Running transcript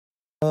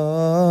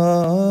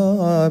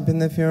up in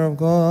the fear of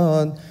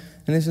God and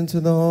listen to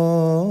the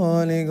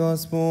Holy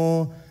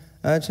Gospel,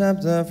 a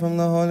chapter from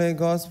the Holy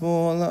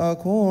Gospel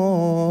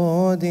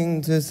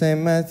according to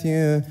St.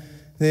 Matthew,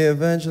 the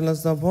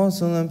evangelist,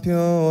 apostle, and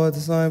pure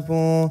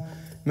disciple.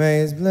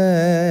 May his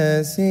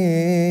blessings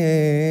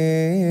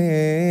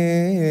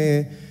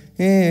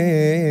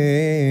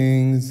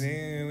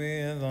be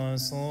with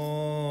us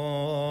all.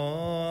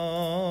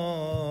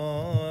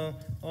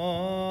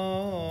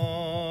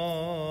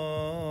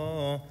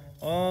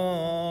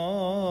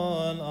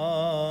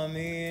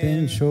 Amen.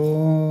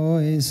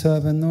 Tenshoi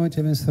sabnot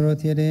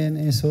evensrot yeren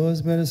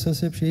esos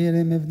bersos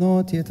epshirim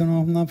evnot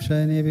yetonov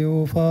napshani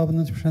biufa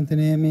abnot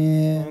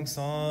pshantinemi.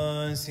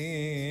 Oxan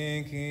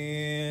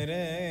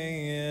sikire.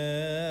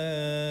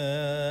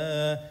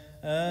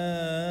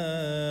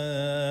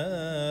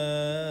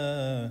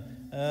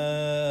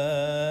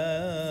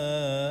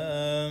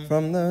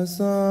 From the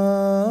Psalms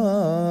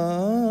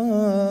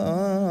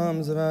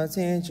of our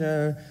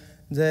teacher,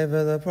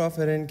 David the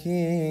prophet and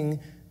king,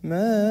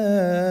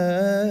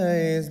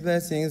 may his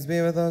blessings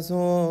be with us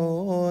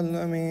all.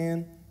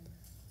 Amen.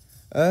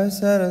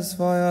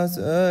 Satisfy us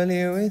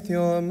early with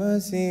your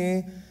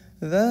mercy,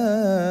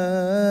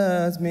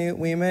 that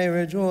we may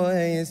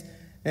rejoice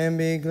and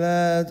be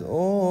glad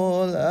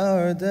all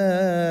our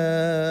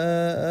days.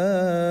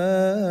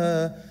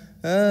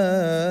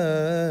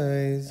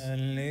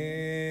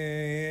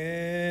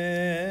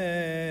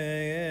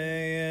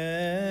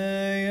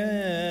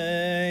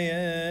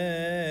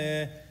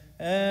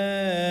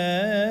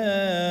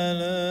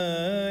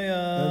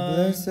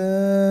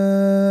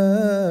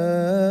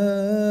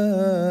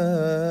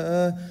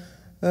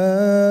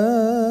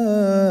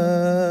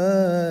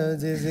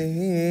 Is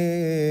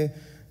he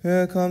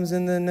who comes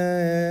in the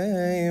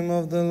name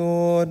of the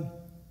Lord.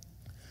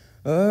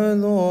 O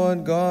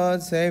Lord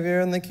God, Savior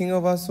and the King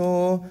of us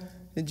all,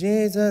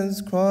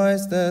 Jesus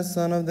Christ, the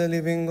Son of the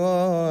living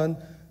God,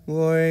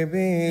 glory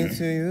be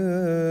to you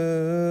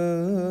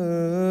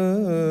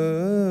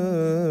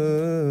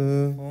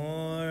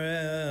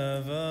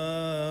forever.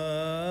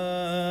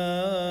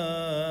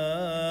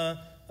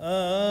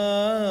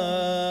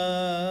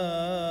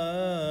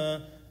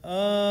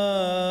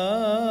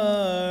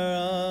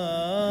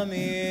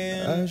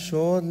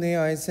 Assuredly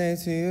I say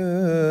to you,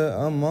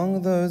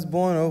 among those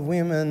born of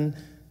women,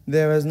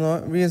 there is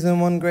not risen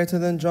one greater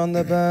than John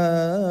the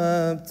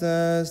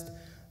Baptist.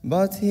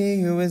 But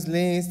he who is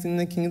least in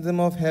the kingdom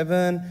of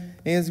heaven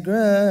is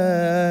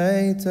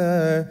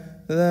greater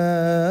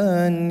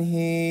than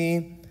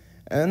he.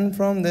 And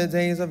from the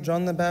days of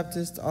John the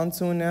Baptist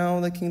until now,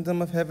 the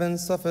kingdom of heaven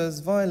suffers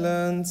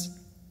violence,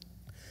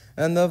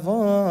 and the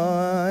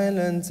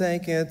violent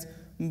take it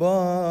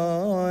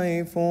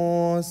by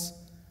force.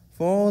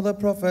 For the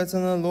prophets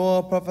and the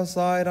law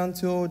prophesied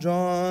until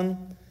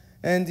John,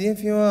 and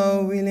if you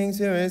are willing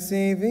to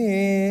receive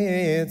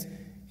it,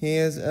 he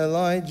is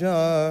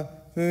Elijah,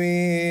 who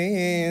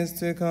is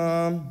to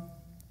come.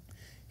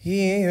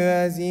 He who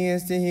has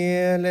ears to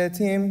hear, let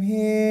him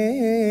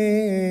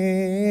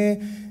hear.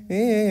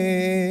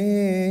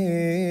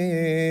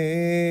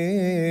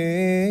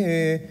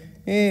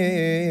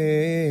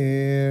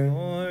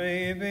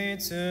 Glory be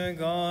to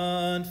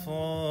God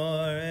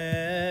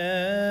forever.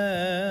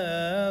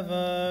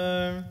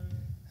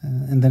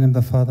 In the name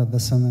of the Father, the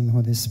Son, and the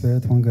Holy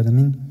Spirit, one God,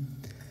 Amen.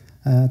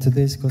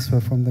 Today's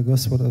Gospel from the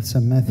Gospel of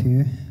St.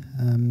 Matthew,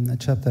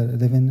 chapter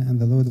 11, and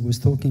the Lord was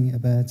talking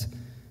about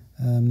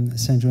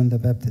St. John the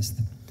Baptist.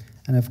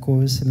 And of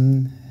course,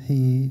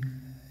 he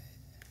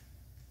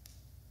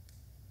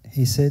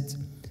said,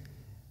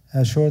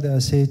 "Assuredly I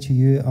say to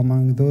you,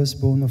 among those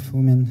born of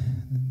women,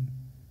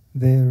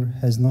 there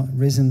has not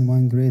risen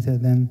one greater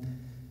than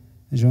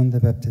John the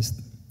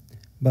Baptist.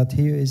 But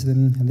he who is the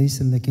least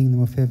in the kingdom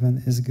of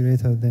heaven is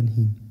greater than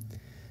he."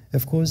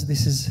 Of course,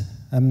 this is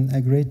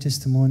a great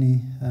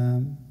testimony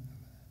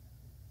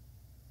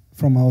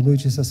from our Lord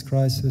Jesus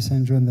Christ to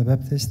St. John the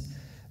Baptist,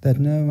 that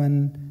no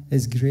one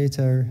is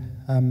greater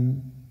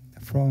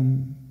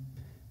from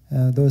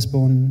those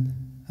born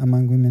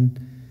among women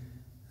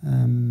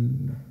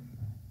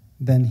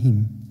than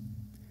him.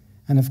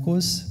 And of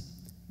course,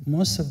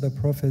 most of the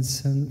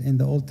prophets in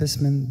the Old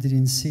Testament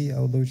didn't see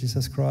our Lord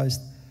Jesus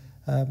Christ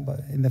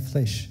but in the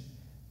flesh.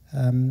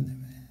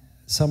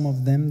 Some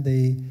of them,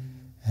 they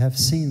have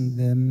seen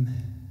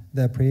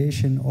the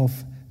creation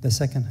of the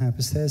second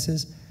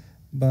hypostasis,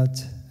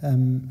 but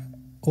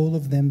all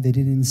of them, they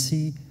didn't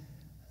see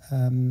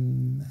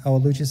our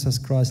Lord Jesus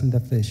Christ in the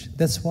flesh.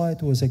 That's why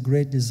it was a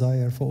great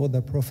desire for all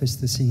the prophets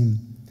to see him,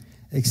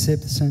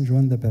 except St.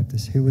 John the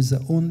Baptist. He was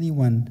the only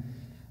one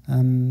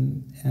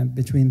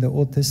between the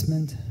Old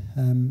Testament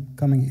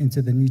coming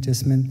into the New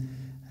Testament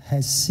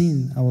has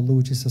seen our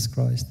Lord Jesus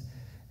Christ.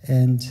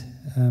 And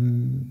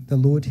the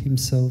Lord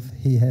himself,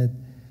 he had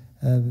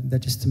the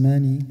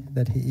testimony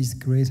that he is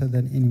greater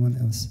than anyone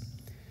else.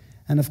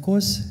 And of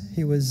course,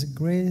 he was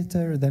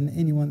greater than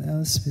anyone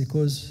else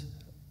because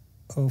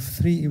of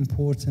three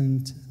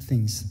important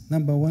things.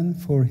 Number one,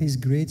 for his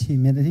great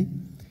humility.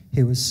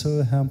 He was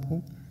so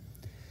humble.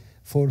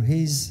 For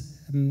his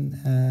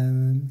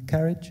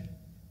courage.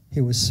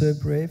 He was so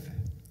brave.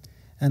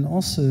 And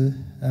also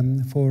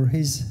for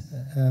his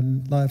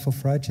life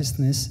of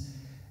righteousness.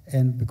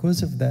 And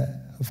because of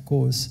that, of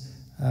course,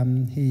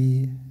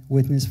 he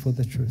witnessed for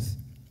the truth.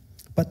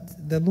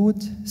 But the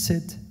Lord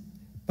said,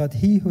 but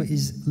he who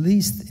is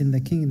least in the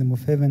kingdom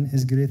of heaven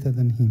is greater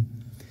than him.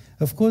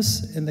 Of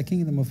course, in the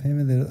kingdom of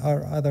heaven, there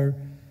are other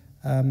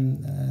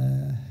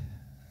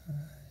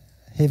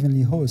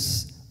heavenly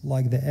hosts,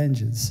 like the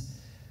angels,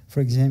 for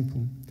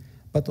example.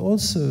 But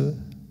also,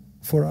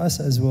 for us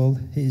as well,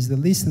 he is the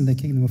least in the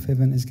kingdom of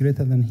heaven is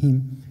greater than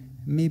him.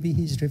 Maybe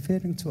he's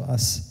referring to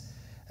us,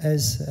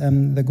 as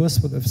the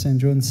Gospel of St.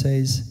 John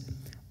says,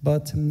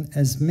 but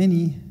as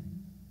many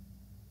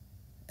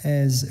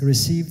as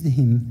received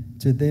him,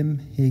 to them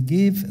he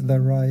gave the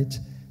right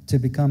to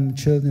become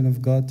children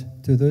of God,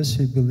 to those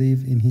who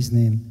believe in his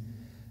name,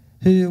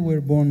 who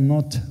were born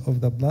not of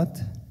the blood,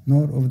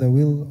 nor of the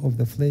will of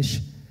the flesh,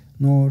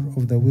 nor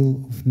of the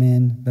will of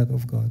man, but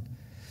of God.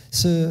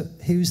 So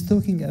he was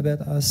talking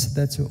about us,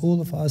 that all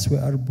of us, we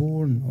are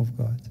born of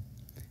God,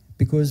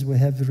 because we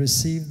have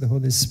received the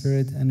Holy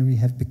Spirit and we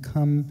have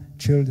become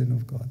children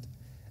of God.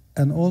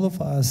 And all of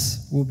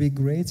us will be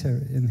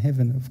greater in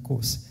heaven, of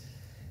course.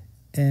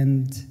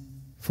 And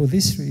for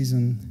this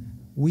reason,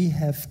 we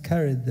have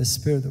carried the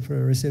spirit of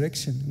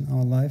resurrection in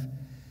our life.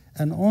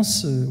 And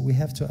also, we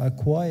have to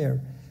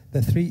acquire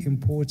the three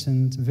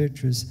important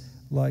virtues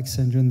like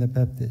St. John the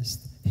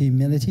Baptist.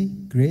 Humility,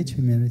 great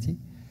humility,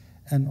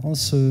 and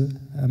also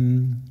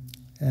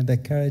the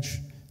courage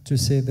to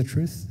say the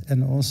truth,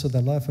 and also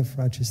the life of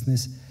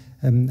righteousness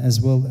as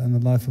well, and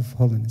the life of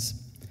holiness.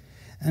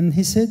 And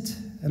he said,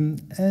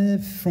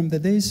 from the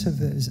days of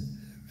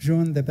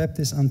John the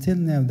Baptist until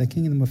now, the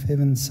kingdom of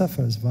heaven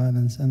suffers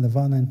violence, and the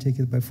violent take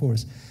it by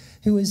force.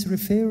 He was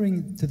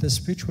referring to the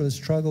spiritual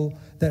struggle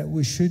that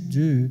we should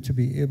do to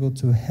be able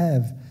to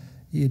have,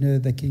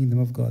 the kingdom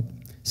of God.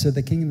 So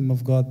the kingdom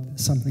of God,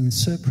 something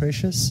so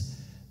precious,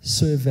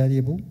 so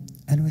valuable,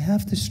 and we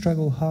have to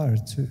struggle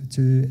hard to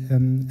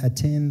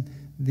attain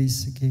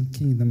this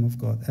kingdom of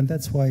God. And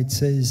that's why it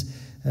says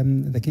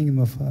the kingdom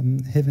of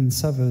heaven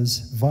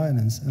suffers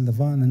violence, and the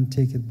violent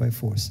take it by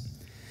force.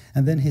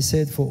 And then he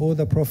said, for all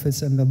the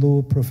prophets and the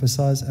law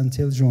prophesied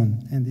until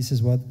John. And this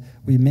is what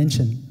we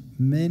mentioned.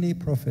 Many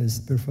prophets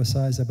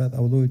prophesied about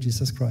our Lord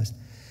Jesus Christ.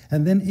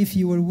 And then if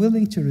you were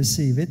willing to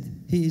receive it,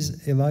 he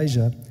is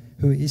Elijah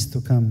who is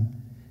to come.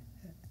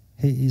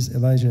 He is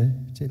Elijah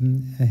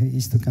who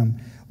is to come.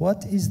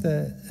 What is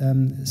the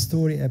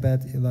story about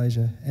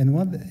Elijah? And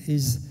what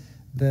is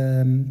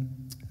the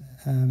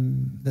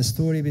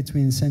story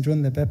between St.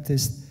 John the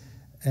Baptist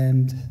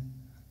and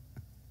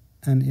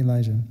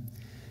Elijah?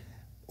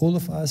 All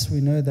of us,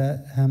 we know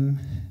that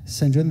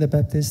St. John the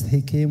Baptist,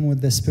 he came with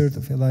the spirit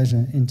of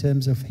Elijah, in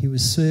terms of he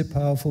was so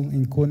powerful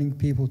in calling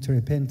people to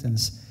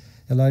repentance.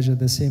 Elijah,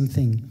 the same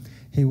thing.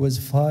 He was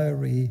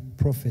fiery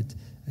prophet.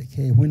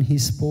 Okay, when he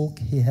spoke,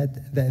 he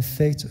had the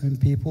effect on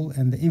people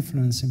and the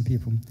influence on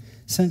people.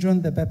 St.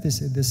 John the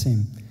Baptist is the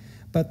same.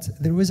 But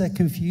there was a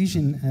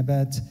confusion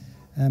about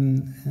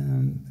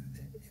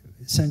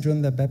St.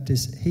 John the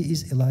Baptist, he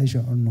is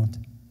Elijah or not.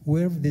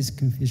 Where this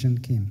confusion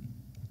came.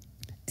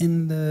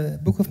 In the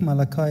book of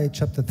Malachi,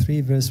 chapter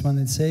 3, verse 1,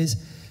 it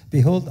says,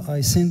 behold,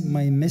 I send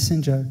my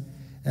messenger,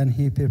 and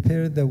he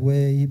prepared the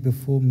way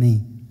before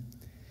me.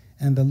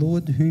 And the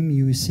Lord whom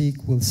you seek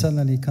will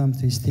suddenly come to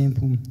his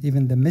temple,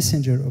 even the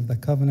messenger of the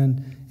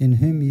covenant in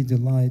whom you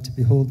delight.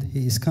 Behold,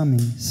 he is coming,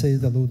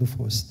 says the Lord of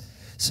hosts.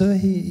 So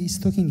he is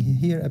talking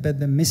here about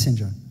the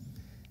messenger,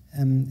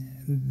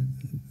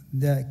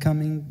 the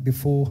coming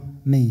before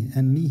me.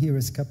 And me here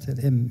is capital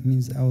M,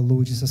 means our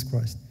Lord Jesus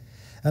Christ.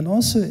 And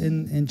also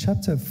in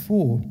chapter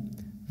 4,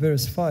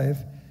 verse 5,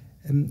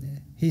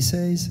 he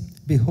says,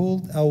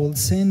 behold, I will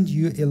send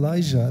you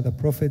Elijah, the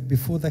prophet,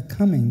 before the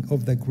coming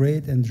of the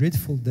great and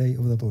dreadful day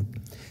of the Lord.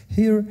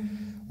 Here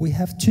we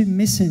have two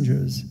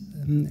messengers,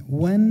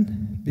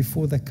 one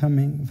before the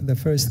coming, the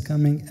first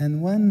coming, and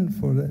one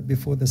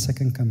before the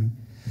second coming.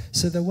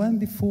 So the one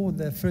before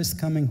the first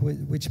coming,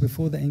 which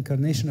before the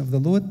incarnation of the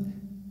Lord,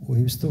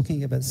 he was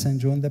talking about St.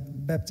 John the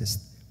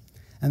Baptist.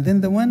 And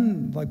then the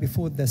one like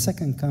before the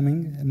second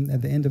coming,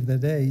 at the end of the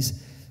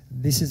days,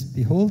 this is,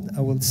 behold,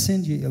 I will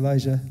send you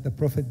Elijah, the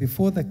prophet,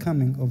 before the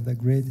coming of the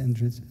great and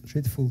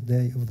dreadful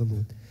day of the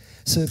Lord.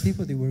 So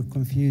people, they were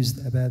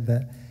confused about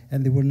that,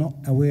 and they were not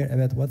aware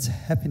about what's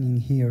happening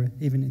here,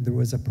 even if there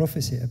was a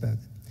prophecy about it.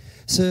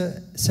 So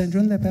St.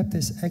 John the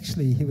Baptist,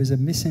 actually, he was a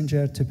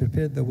messenger to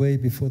prepare the way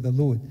before the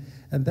Lord.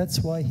 And that's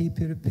why he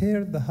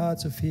prepared the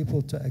hearts of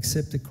people to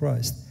accept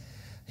Christ.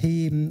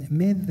 He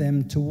made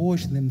them to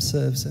wash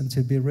themselves and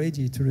to be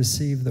ready to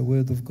receive the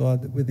word of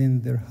God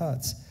within their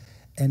hearts.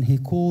 And he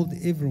called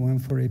everyone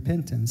for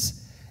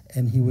repentance.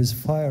 And he was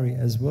fiery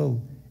as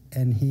well.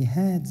 And he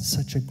had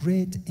such a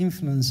great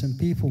influence on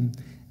people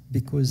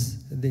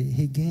because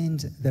he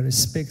gained the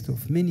respect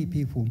of many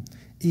people,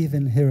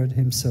 even Herod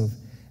himself.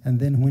 And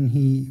then when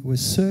he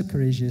was so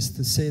courageous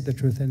to say the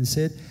truth, and he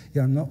said,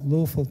 you are not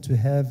lawful to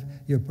have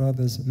your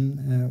brother's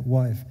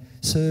wife.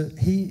 So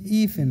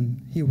he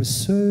was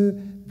so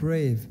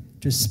brave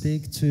to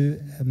speak to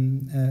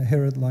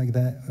Herod like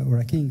that, or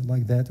a king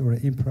like that, or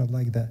an emperor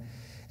like that.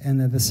 And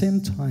at the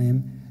same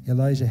time,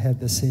 Elijah had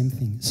the same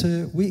thing.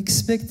 So we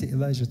expect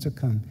Elijah to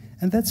come.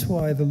 And that's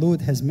why the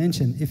Lord has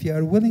mentioned, if you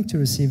are willing to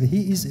receive,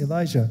 he is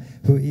Elijah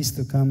who is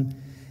to come.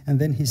 And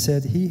then he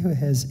said, he who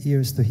has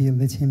ears to hear,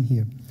 let him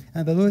hear.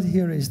 And the Lord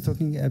here is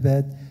talking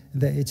about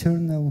the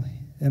eternal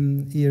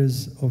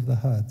ears of the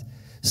heart.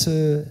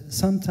 So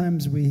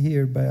sometimes we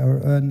hear by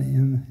our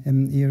own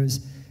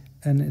ears,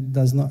 and it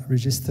does not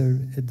register,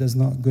 it does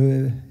not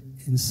go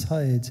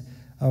inside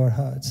our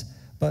hearts.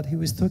 But he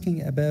was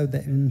talking about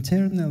the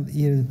internal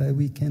ear that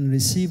we can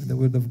receive the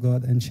word of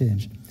God and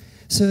change.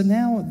 So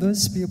now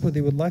those people,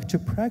 they would like to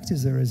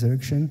practice the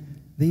resurrection.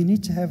 They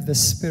need to have the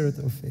spirit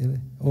of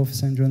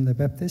St. John the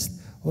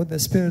Baptist or the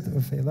spirit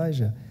of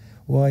Elijah.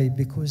 Why?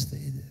 Because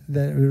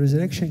the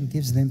resurrection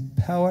gives them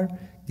power,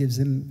 gives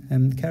them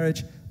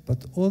courage,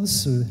 but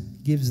also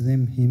gives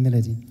them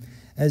humility.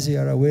 As you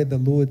are aware, the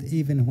Lord,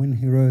 even when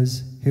he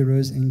rose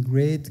in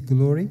great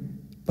glory,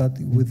 but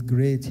with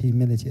great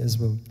humility as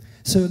well.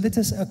 So let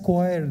us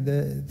acquire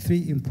the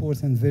three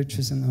important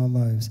virtues in our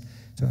lives: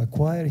 to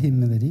acquire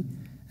humility,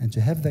 and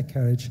to have the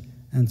courage,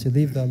 and to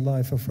live the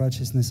life of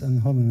righteousness and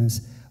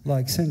holiness,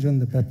 like St. John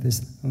the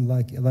Baptist and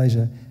like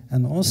Elijah,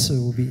 and also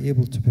will be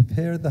able to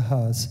prepare the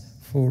hearts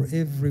for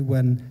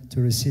everyone to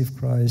receive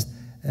Christ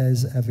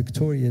as a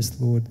victorious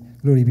Lord.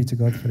 Glory be to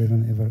God forever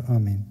and ever.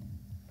 Amen.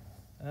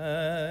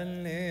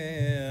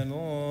 Alleluia,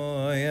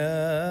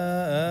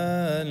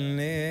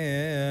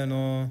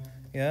 Alleluia,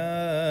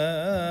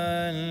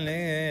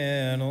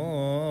 Alleluia,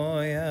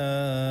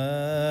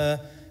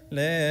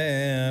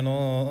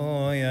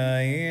 Alleluia.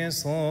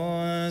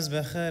 Jesus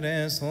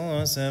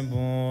b'Christos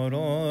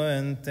boro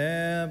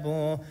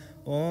entebo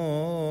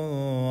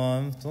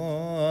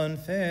amton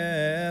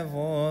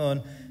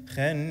fevon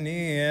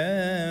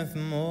خنيف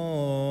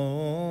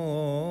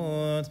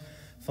موت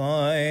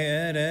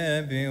فاي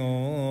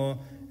ربيو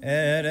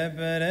رب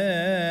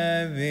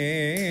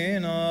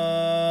ربينا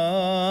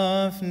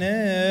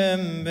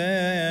فنم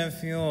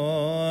بفيوتنا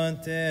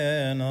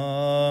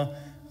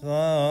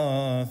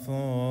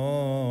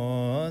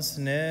غافوس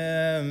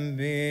نم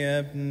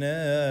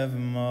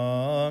بيبنفما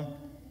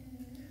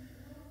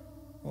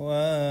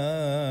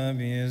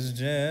وبيز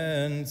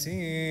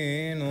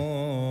جنتينو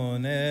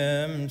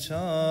نمشاين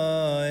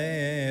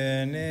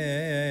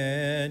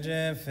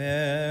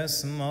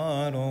جفس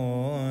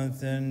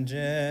ماروت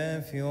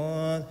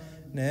جفيوت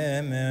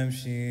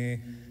نمشي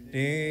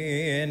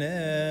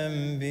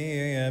رينم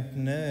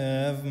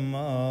بيبنف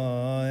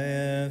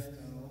مايف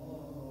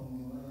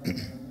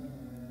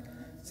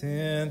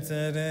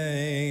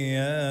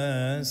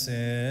تتريا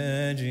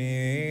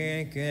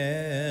سجي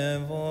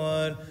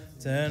كفور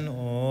ten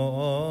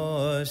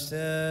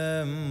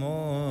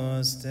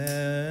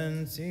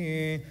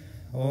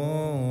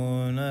Our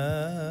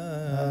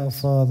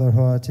Father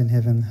who art in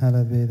heaven,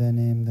 hallowed be thy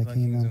name, thy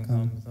kingdom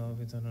come.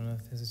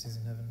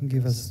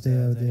 Give us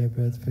today our daily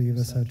bread, forgive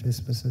us our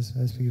trespasses,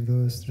 as we forgive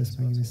those who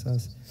trespass against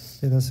us.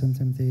 Lead us from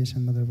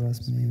temptation, but deliver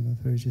us from evil.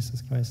 Through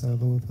Jesus Christ our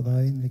Lord, for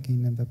thine the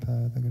kingdom, the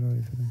power, the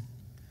glory for thee.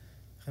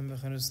 خم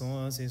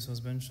بخريستوس يسوس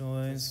بن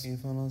شويس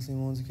Ifana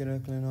Simons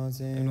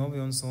Kiraklenate,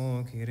 نوبيون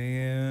سو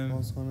كيريم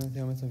Moscone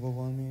Theomete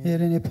Bovami,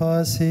 Hearing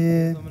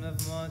pasi, ضمن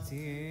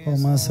افماتي O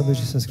Master Lord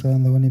Jesus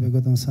Christ, the only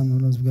begotten Son, who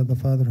loves God the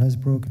Father, has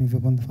broken with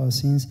upon our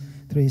sins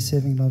through his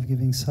saving,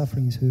 life-giving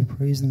sufferings, who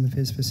praised in the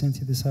face of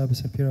the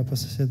disciples of pure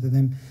apostles, said to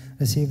them,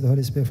 receive the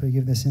Holy Spirit,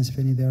 forgive the sins if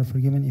any they are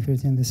forgiven, if you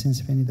retain the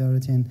sins if any they are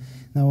retained.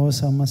 Now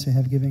also must we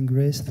have given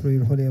grace through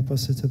your holy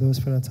apostles to those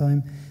for a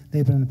time,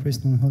 labor in the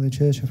priesthood and holy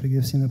church, who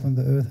forgive sin upon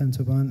the earth and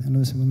to bind and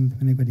loose upon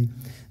iniquity.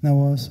 Now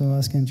also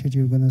ask and entreat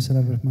your goodness and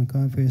love of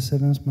mankind for your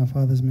servants, my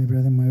fathers, my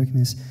brethren, my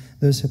weakness,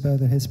 those who bow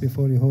their heads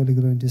before your holy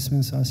glory and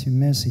dismiss, ask you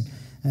mercy,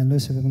 and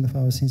loose upon the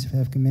our sins if we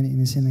have committed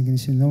any sin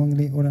against you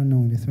knowingly or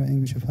unknowingly, through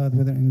anguish of heart,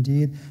 whether in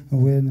deed or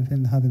word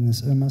within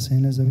hardness. O Master,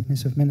 he knows the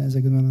weakness of men as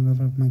a good one and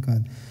lover of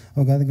mankind.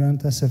 O God,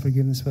 grant us the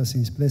forgiveness of our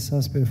sins. Bless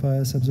us, purify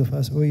us, absolve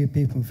us, O your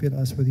people, fill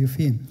us with your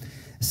fear.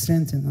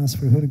 Strengthen us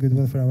for holy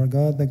goodwill for our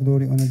God, the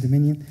glory, honor,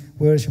 dominion.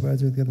 Worship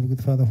us with God, the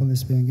good Father, Holy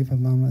Spirit, and give us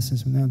long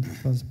lessons from now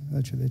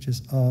to the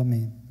ages.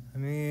 Amen.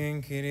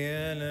 Amen. Kyrie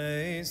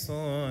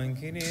eleison,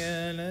 Kyrie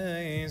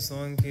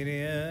eleison,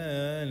 Kyrie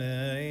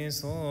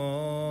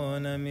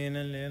eleison. Amen.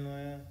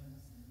 Alleluia.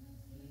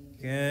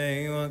 Ke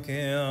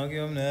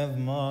agium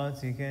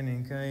nevmati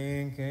kenin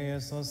kain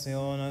ke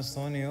sosion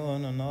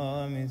astonion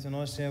anamit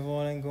no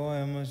shevolen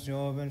goemos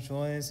joben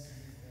choice.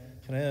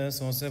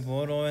 Christos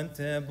eboro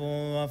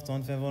entebo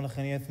afton fevon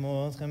khaniet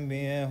mot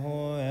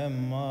khambieho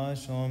emma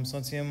shom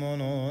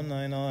sotiemon on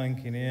nine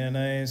Kyrie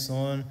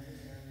eleison.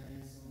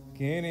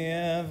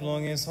 Kyrie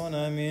vlogison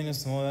amin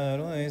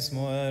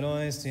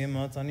smoerois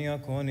timatan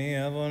yakoni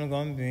avon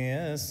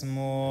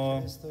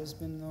gambiesmo. Christos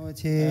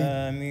benoti.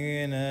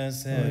 Amin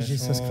Lord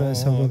Jesus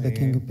Christ, our Lord, the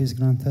King of peace,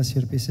 grant us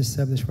your peace,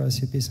 establish for us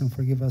your peace, and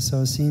forgive us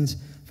our sins.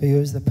 For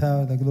yours the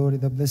power, the glory,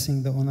 the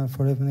blessing, the honor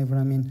forever and ever.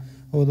 Amen.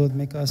 O Lord,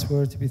 make us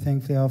worthy to be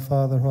thankfully our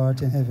Father who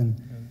art in heaven.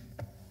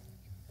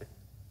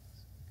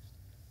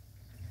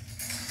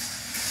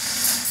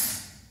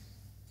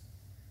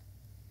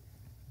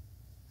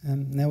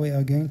 Now we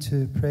are going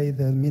to pray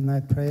the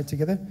midnight prayer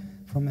together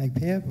from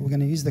Agpeya. We're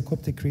going to use the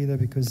Coptic reader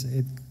because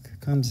it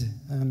comes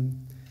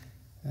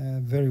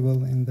very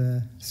well in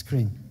the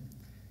screen.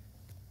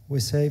 We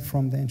say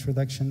from the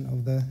introduction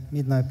of the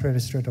midnight prayer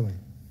straight away.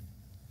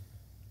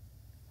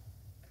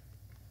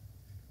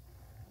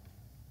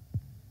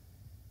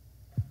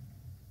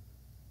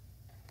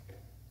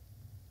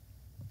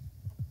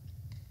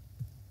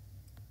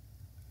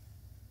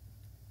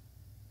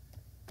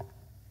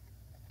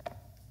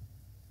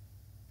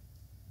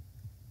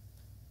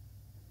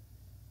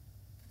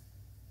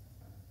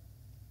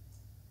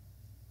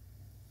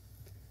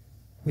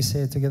 We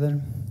say it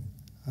together.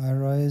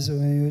 Arise, O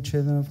you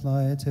children of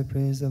light, to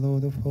praise the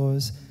Lord of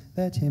hosts,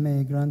 that he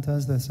may grant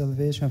us the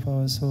salvation of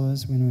our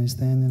souls when we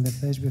stand in the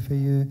flesh before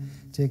you.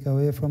 Take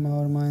away from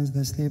our minds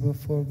the sleep of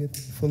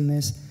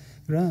forgetfulness.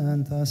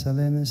 Grant us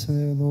alertness, O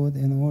Lord,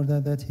 in order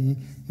that you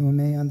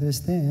may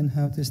understand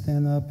how to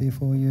stand up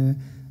before you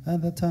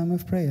at the time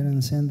of prayer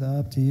and send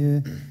up to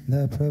you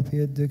the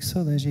appropriate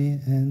doxology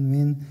and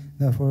win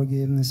the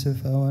forgiveness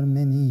of our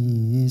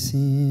many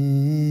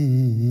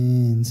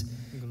sins.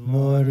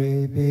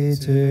 Glory be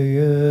to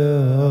you,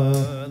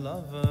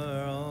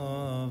 lover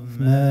of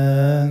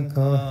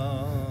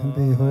mankind.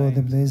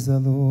 Behold, bless the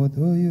Lord,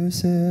 O you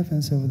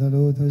servants of the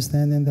Lord, who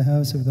stand in the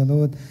house of the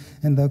Lord,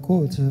 in the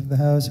courts of the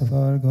house of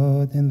our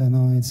God. In the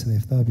nights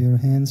lift up your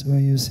hands, O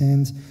you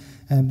saints,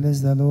 and bless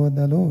the Lord.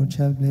 The Lord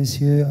shall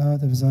bless you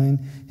out of Zion,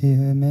 he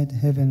who made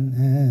heaven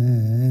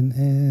and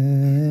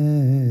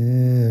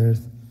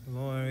earth.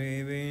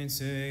 Glory be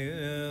to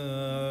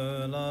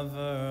you,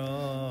 lover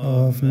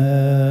of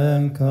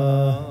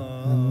mankind,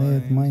 and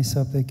let my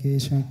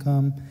supplication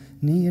come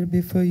near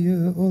before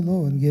you, O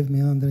Lord. Give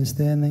me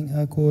understanding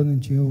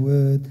according to your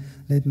word.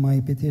 Let my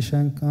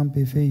petition come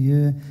before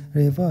you.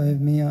 Revive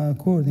me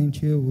according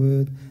to your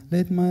word.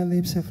 Let my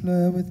lips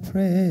flow with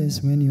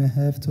praise when you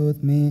have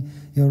taught me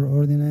your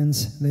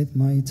ordinance. Let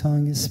my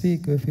tongue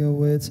speak of your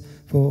words,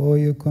 for all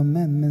your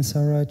commandments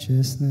are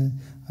righteous.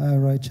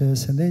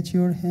 Let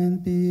your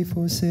hand be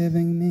for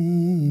saving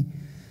me.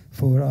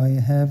 For I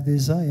have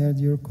desired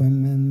your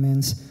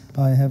commandments.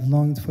 I have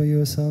longed for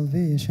your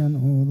salvation,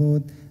 O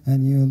Lord,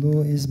 and your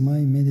law is my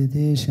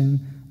meditation.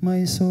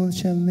 My soul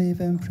shall live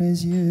and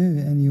praise you,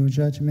 and your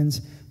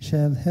judgments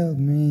shall help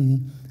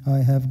me. I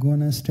have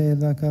gone astray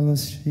like a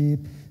lost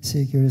sheep.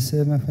 Seek your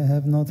servant, I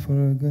have not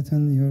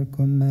forgotten your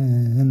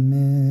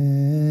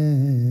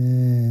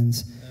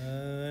commandments.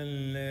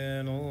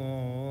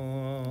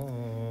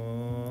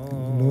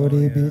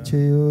 Glory be to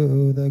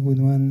you, the good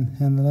one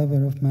and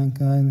lover of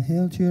mankind.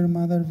 Hail to your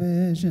mother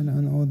Virgin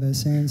and all the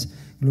saints.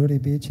 Glory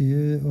be to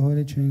you,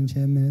 Holy Trinity,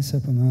 have mercy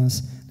upon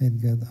us. Let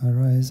God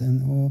arise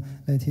and all,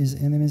 let his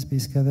enemies be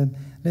scattered.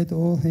 Let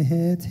all who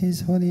hate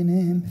his holy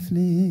name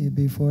flee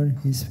before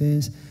his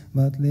face.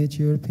 But let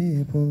your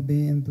people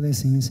be in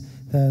blessings,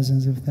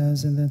 thousands of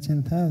thousands and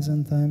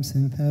 10,000 times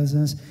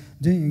 10,000s,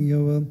 doing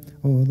your will.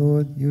 O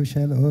Lord, you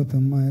shall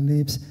open my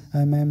lips,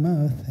 and my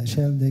mouth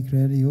shall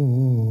declare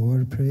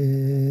your praise.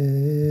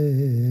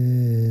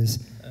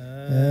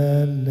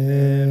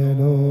 Alleluia.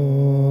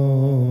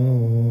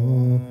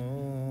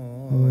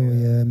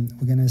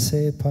 We're going to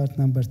say part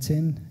number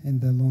 10 in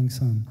the long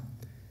psalm.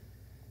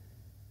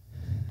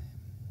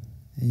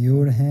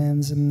 Your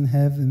hands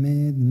have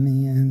made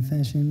me and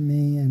fashioned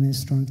me and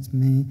instructed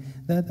me,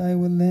 that I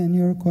will learn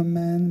your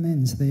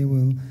commandments. They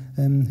will,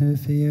 who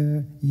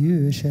fear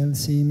you shall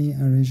see me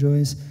and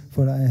rejoice,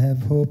 for I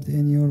have hoped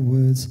in your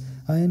words.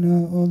 I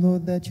know, O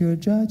Lord, that your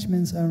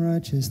judgments are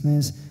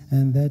righteousness,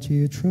 and that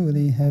you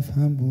truly have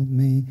humbled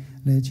me.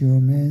 Let your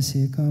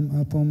mercy come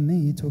upon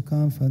me to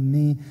comfort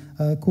me,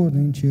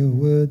 according to your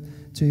word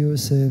to your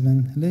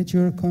servant. Let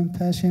your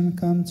compassion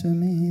come to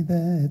me,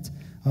 that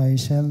I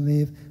shall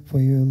live, for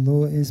your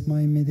law is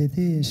my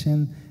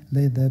meditation.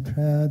 Let the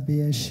proud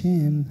be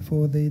ashamed,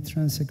 for they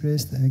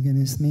transgressed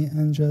against me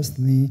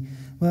unjustly.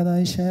 But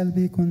I shall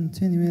be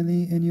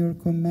continually in your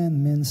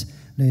commandments.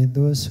 Let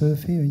those who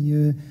fear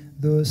you,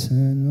 those who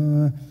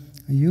know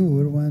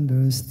your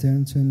wonders,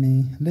 turn to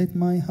me. Let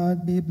my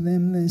heart be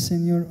blameless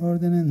in your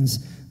ordinance,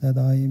 that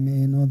I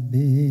may not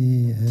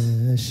be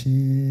ashamed.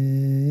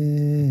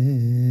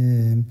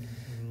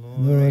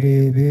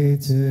 Glory be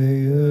to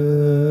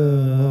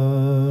you,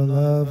 O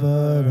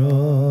lover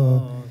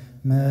of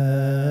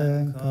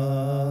mankind.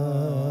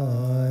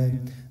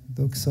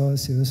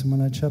 Doxasios,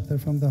 a chapter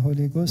from the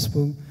Holy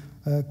Gospel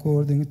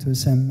according to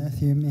St.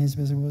 Matthew.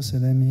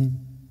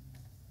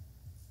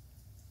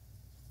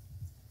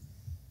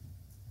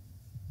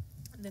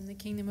 Then the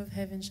kingdom of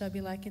heaven shall be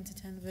likened to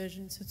 10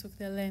 virgins who took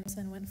their lamps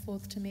and went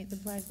forth to meet the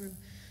bridegroom.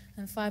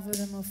 And 5 of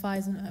them were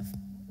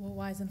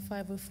wise and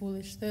 5 were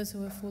foolish. Those who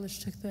were foolish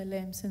took their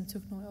lamps and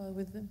took no oil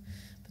with them.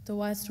 But the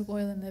wise took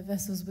oil in their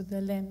vessels with their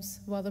lamps.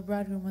 While the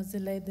bridegroom was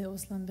delayed, they all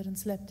slumbered and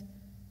slept.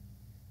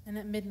 And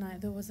at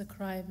midnight there was a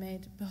cry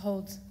made,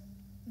 Behold,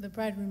 the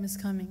bridegroom is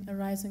coming.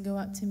 Arise and go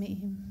out to meet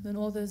him. Then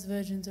all those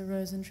virgins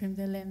arose and trimmed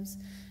their lamps.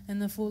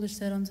 And the foolish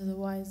said unto the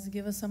wise,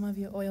 Give us some of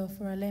your oil,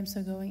 for our lamps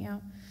are going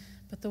out.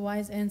 But the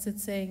wise answered,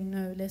 saying,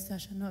 No, lest there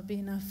shall not be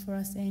enough for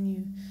us and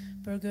you.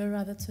 But go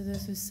rather to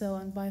those who sell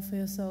and buy for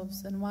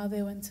yourselves. And while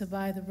they went to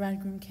buy, the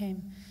bridegroom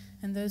came.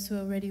 And those who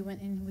were ready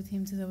went in with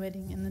him to the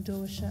wedding, and the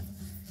door was shut.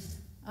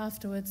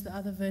 Afterwards the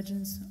other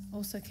virgins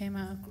also came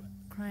out,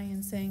 crying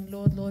and saying,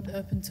 Lord, Lord,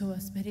 open to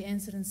us. But he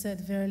answered and said,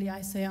 Verily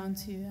I say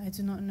unto you, I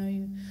do not know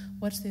you.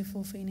 Watch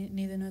therefore, for you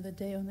neither know the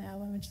day or the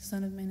hour in which the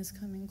Son of Man is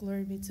coming.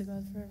 Glory be to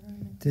God forever.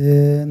 Amen.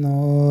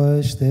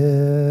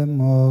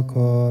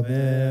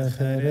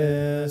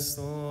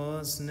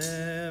 Christos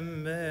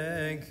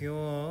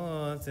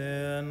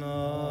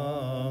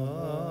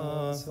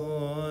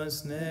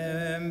nembekiotenathos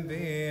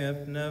nembi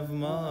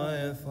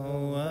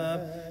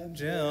pneumaethoweb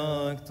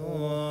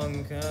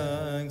Jacton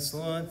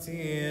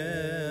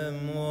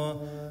kaxotiemo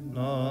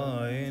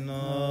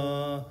naina.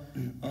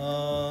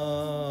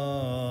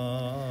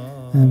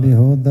 And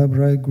behold, the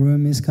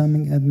bridegroom is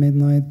coming at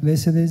midnight.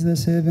 Blessed is the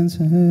servant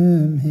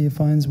whom he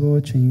finds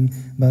watching,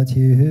 but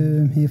he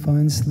whom he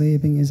finds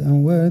sleeping is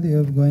unworthy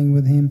of going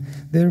with him.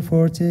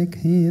 Therefore take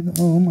heed,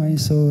 O my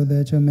soul,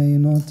 that you may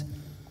not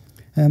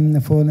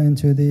fall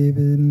into deep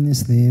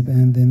sleep,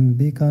 and then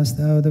be cast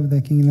out of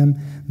the kingdom.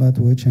 But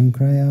watch and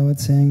cry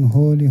out, saying,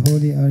 Holy,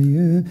 holy are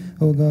you,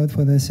 O God,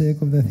 for the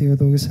sake of the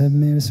Theotokos, have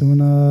mercy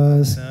on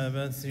us.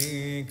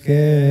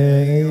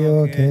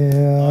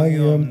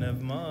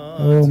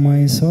 O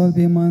my soul,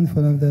 be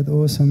mindful of that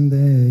awesome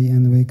day,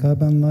 and wake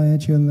up and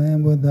light your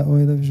lamp with the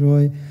oil of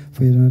joy.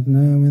 For you do not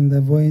know when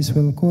the voice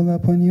will call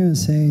upon you,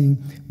 saying,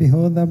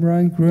 Behold, the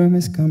bridegroom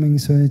is coming.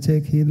 So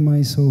take heed,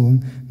 my soul,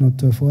 not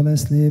to fall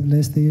asleep,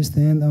 lest you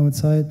stand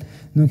outside,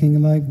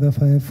 looking like the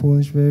 5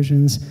 foolish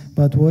virgins.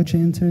 But watch,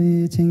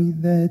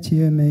 entreating that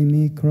you may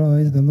meet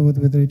Christ the Lord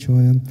with rich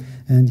oil,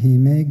 and he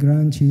may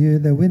grant you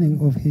the winning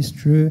of his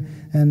true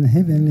and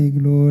heavenly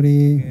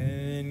glory.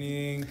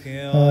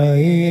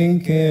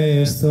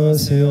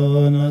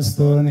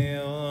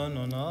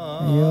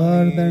 You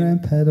are the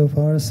rampart of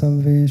our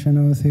salvation,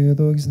 O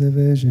Theotokos the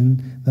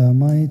Virgin, the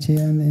mighty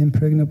and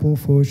impregnable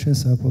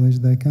fortress. Abolish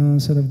the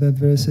counsel of the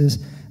adversaries,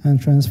 and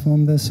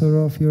transform the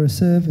sorrow of your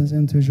servants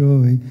into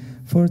joy.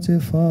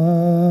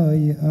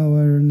 Fortify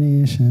our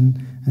nation,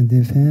 and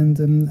defend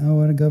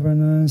our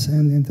governors,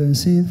 and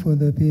intercede for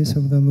the peace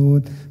of the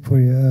Lord. For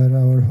you are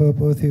our hope,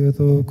 O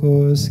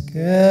Theotokos.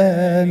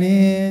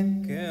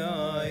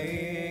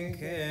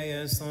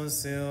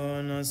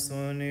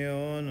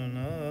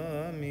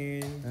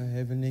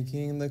 Heavenly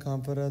King, the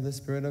Comforter, the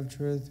Spirit of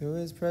truth, who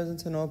is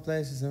present in all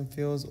places and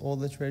fills all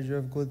the treasure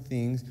of good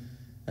things,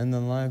 and the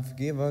life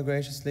giver,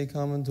 graciously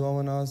come and dwell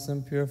in us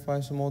and purify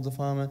us from all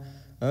defilement.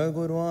 O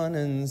good one,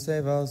 and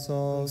save our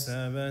souls.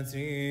 And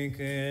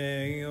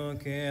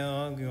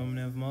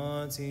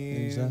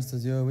just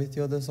as you were with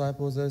your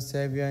disciples, O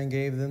Savior, and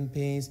gave them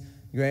peace,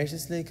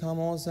 graciously come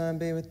also and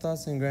be with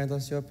us, and grant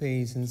us your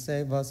peace, and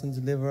save us and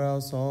deliver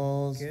our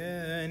souls.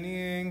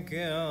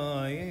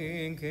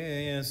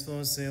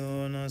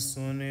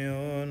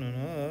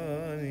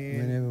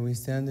 Whenever we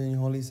stand in your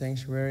holy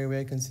sanctuary, we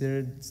are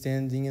considered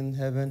standing in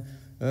heaven.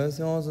 Earth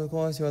and also, of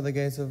course, you are the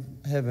gates of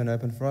heaven.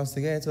 Open for us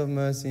the gates of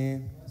mercy.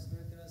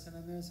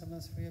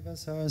 Forgive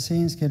us our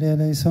sins. Kyrie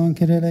eleison,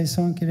 Kyrie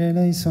eleison, Kyrie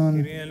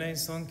eleison. Kyrie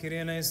eleison, Kyrie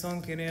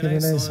eleison, Kyrie Kyrie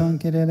eleison,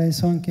 Kyrie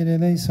eleison, Kyrie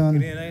eleison.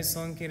 Kyrie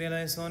eleison, Kyrie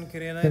eleison,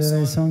 Kyrie Kyrie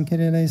eleison,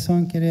 Kyrie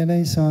eleison, Kyrie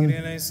eleison. Kyrie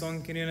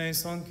eleison, Kyrie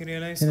eleison, Kyrie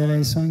Kyrie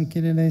eleison,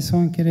 Kyrie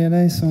eleison, Kyrie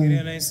eleison. Kyrie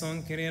eleison,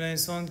 Kyrie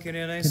eleison,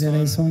 Kyrie Kyrie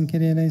eleison,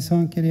 Kyrie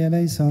eleison, Kyrie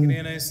eleison. Kyrie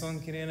eleison,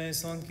 Kyrie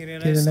eleison, Kyrie Kyrie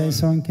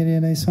eleison, Kyrie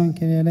eleison,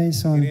 Kyrie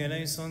eleison. Kyrie eleison,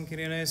 Kyrie eleison,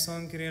 Kyrie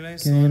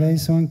eleison. Kyrie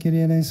eleison,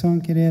 Kyrie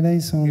eleison, Kyrie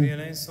eleison. Kyrie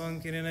eleison,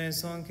 Kyrie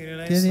eleison,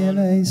 Kyrie eleison. Kyrie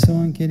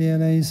eleison, Kyrie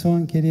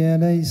eleison, Kyrie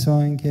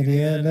eleison,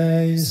 Kyrie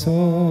eleison,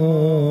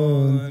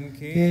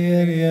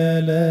 Kyrie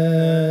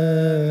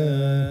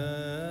eleison.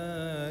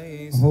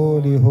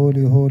 Holy,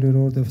 holy, holy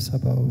Lord of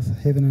Sabaoth,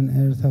 heaven and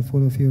earth are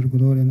full of your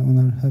glory and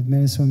honor. Have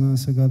mercy on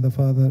us, O God the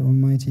Father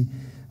Almighty.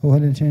 O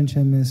Holy Trinity,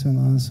 have mercy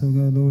on us. O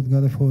God, Lord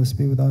God of hosts,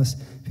 be with us.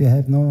 For you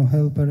have no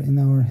helper in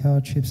our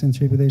hardships and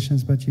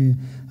tribulations, but you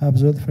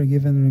absolve,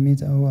 forgive, and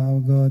remit, O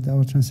our God,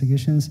 our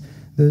transgressions,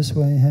 those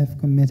who I have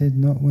committed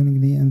not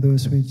willingly, and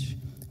those which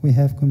we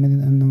have committed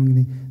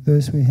unknowingly,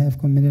 those we have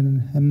committed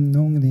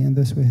unknowingly, and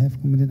those we have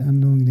committed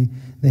unknowingly,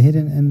 the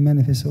hidden and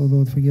manifest. O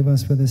Lord, forgive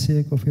us for the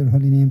sake of your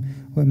holy name,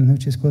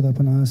 which is called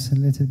upon us,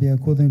 and let it be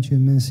according to your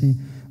mercy,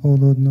 O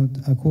Lord, not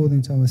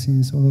according to our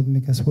sins. O Lord,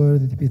 make us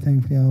worthy to be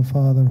thankfully our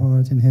Father who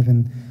art in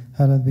heaven.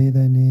 Hallowed be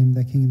thy name,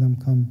 thy kingdom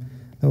come.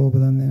 Thou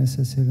open the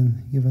innocence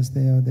heaven, give us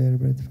day our daily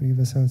bread, forgive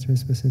us our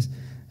trespasses,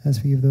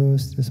 as we forgive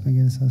those who trespass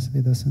against us.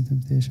 Lead us into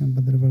temptation,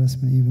 but deliver us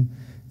from evil.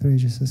 Through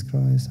Jesus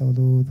Christ, our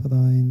Lord, for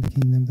thine the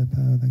kingdom, the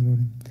power, the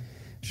glory.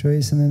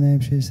 Choice in the name,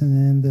 choice in the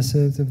end, the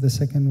service of the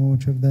second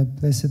watch of the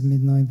blessed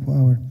midnight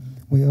hour.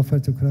 We offer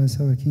to Christ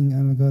our King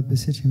and our God,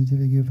 beseech him to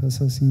forgive us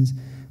our sins.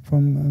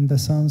 From the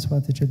Psalms,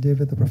 what teacher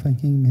David, the prophet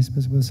King, his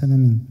possible son,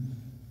 amen.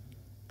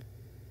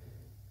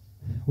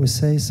 We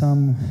say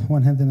Psalm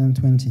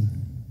 120.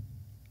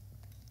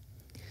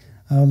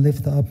 I'll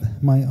lift up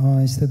my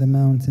eyes to the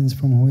mountains,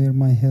 from where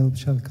my help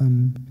shall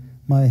come.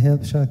 My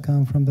help shall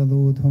come from the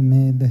Lord who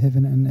made the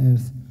heaven and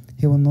earth.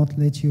 He will not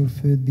let your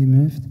foot be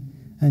moved,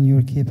 and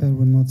your keeper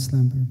will not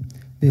slumber.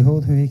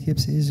 Behold, who he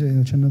keeps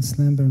Israel shall not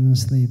slumber nor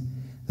sleep.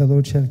 The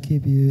Lord shall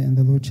keep you, and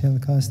the Lord shall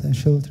cast a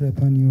shelter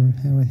upon your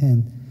right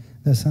hand.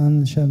 The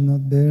sun shall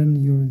not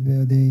burn you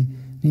by day,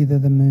 neither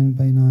the moon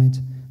by night.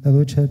 The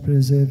Lord shall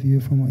preserve you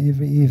from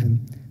every evil.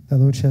 The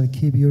Lord shall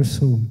keep your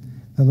soul.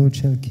 The Lord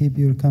shall keep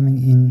your coming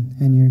in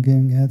and your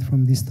going out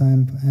from this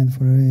time and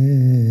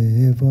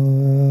forever.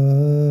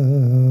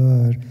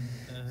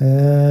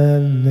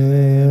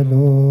 Alleluia.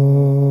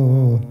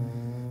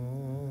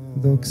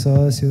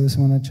 Doxasios,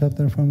 one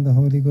chapter from the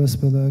Holy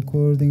Gospel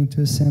according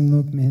to St.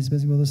 Luke. May his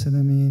blessed God say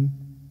amen.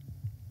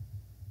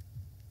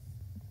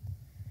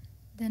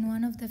 Then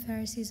one of the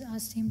Pharisees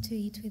asked him to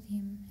eat with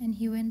him, and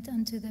he went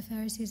unto the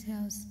Pharisee's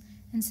house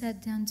and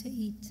sat down to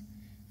eat.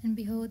 And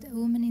behold, a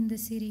woman in the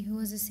city who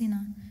was a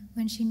sinner,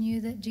 when she knew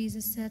that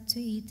Jesus sat to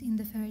eat in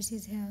the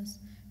Pharisee's house,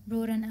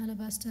 brought an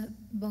alabaster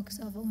box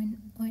of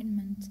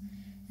ointment,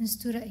 and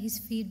stood at his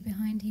feet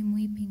behind him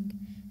weeping,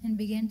 and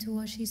began to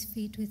wash his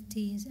feet with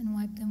tears, and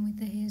wiped them with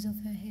the hairs of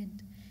her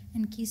head,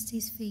 and kissed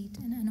his feet,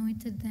 and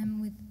anointed them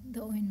with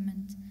the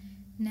ointment.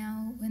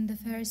 Now when the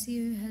Pharisee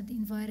who had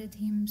invited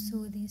him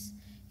saw this,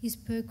 he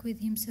spoke with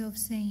himself,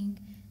 saying,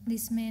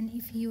 This man,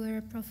 if he were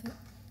a prophet,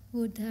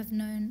 would have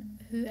known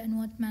who and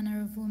what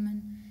manner of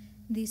woman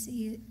this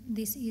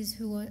is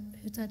who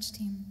touched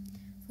him,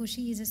 for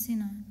she is a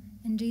sinner.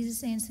 And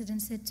Jesus answered and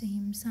said to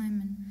him,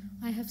 Simon,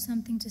 I have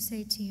something to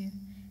say to you.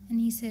 And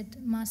he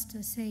said,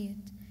 Master, say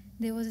it.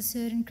 There was a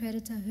certain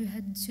creditor who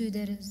had 2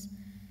 debtors.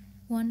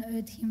 One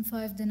owed him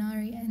 5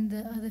 denarii and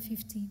the other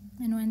 50.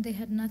 And when they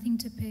had nothing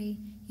to pay,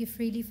 he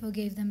freely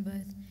forgave them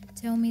both.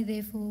 Tell me,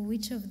 therefore,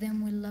 which of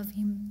them will love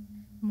him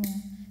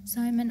more?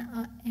 Simon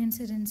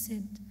answered and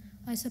said,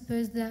 I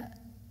suppose that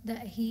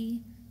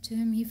he to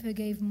whom he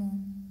forgave more.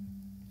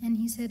 And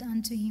he said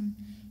unto him,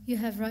 You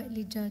have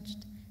rightly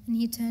judged. And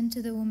he turned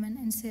to the woman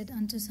and said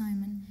unto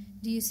Simon,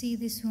 Do you see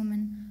this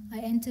woman? I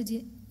entered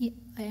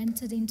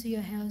into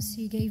your house.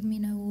 You gave me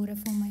no water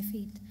for my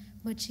feet,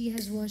 but she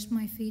has washed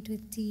my feet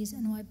with tears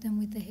and wiped them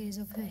with the hairs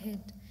of her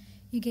head.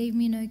 You gave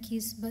me no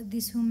kiss, but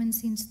this woman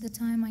since the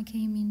time I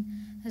came in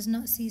has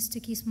not ceased to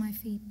kiss my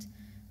feet.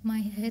 My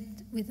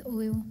head with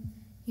oil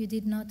you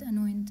did not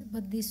anoint,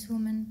 but this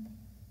woman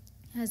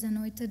has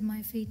anointed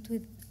my feet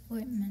with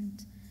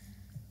ointment.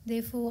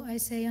 Therefore I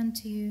say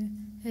unto you,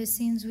 her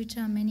sins which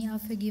are many are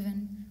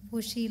forgiven, for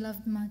she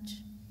loved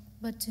much.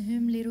 But to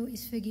whom little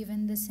is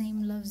forgiven, the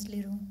same loves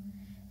little.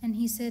 And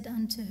he said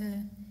unto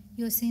her,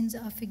 Your sins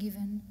are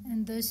forgiven.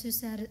 And those who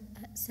sat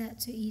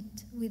to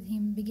eat with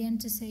him began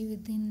to say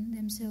within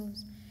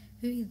themselves,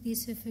 Who is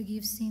this who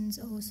forgives sins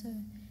also?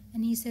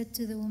 And he said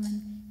to the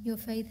woman, Your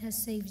faith has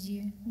saved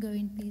you. Go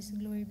in peace.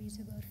 Glory be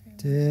to God forever.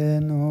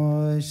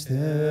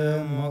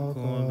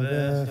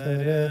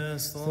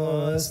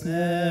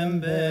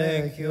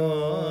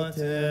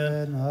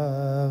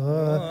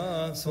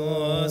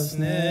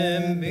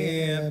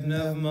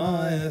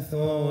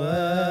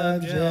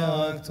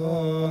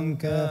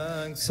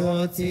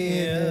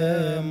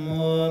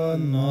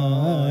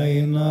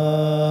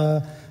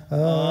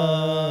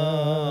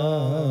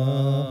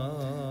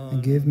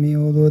 Give me, O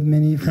Lord,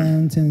 many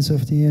fountains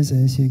of tears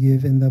as you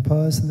give in the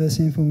past the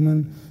sinful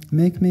woman.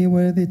 Make me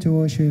worthy to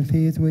wash your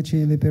feet, which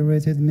you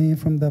liberated me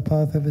from the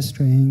path of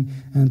straying,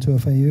 and to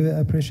offer you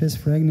a precious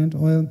fragrant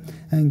oil,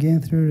 and gain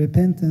through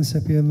repentance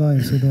of your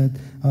life, so that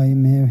I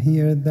may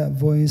hear that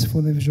voice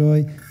full of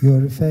joy.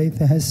 Your faith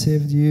has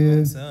saved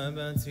you.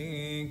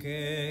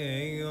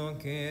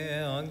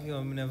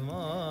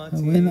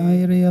 When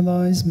I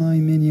realize my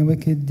many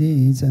wicked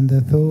deeds and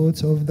the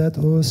thoughts of that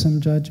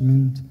awesome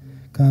judgment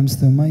comes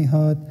to my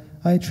heart,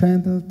 I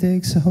tremble,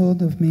 takes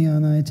hold of me,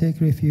 and I take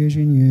refuge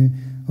in you.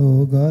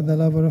 O God, the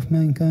lover of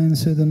mankind,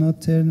 so do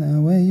not turn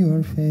away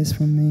your face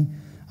from me.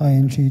 I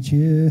entreat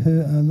you,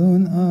 who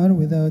alone are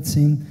without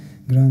sin,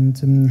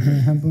 grant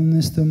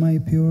humbleness to my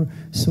pure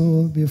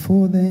soul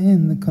before the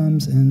end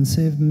comes, and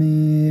save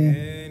me.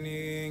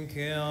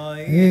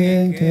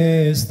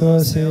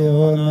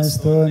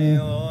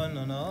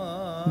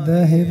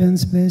 The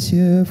heavens bless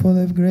you, full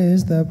of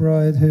grace, the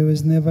bride who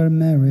is never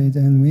married,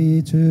 and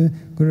we too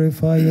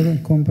glorify your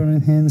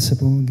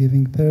incomprehensible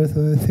giving birth,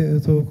 O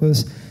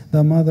Theotokos,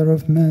 the mother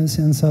of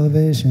mercy and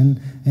salvation.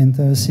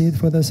 Intercede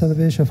for the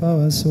salvation of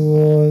our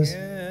souls.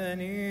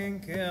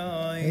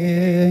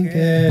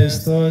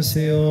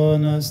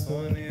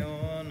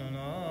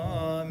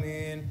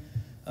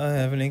 a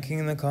heavenly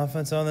King, the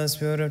comfort of the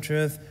Spirit of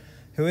truth,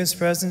 who is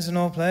present in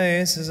all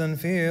places and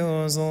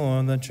feels,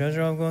 Lord, the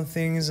treasure of good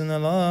things and the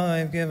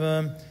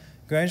life-giver,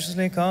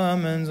 graciously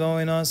come and dwell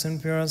in us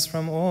and pure us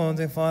from all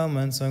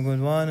defilements, O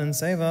good one, and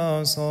save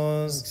our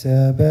souls.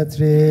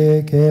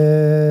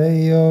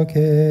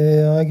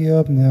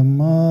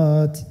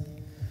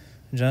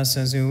 Just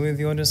as you with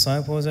your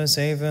disciples are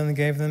saved and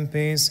gave them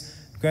peace,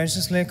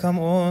 graciously come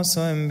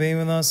also and be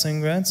with us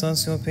and grant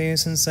us your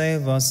peace and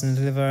save us and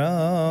deliver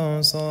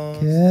our souls.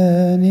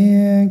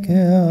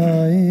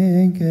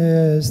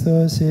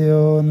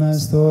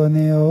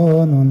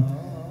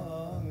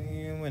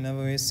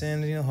 Whenever we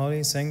stand in your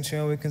holy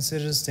sanctuary, we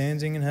consider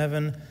standing in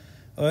heaven.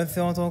 O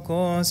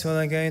Theotokos, for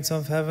the gates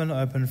of heaven,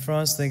 open for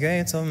us the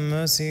gates of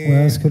mercy. We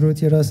ask you, root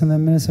your us in the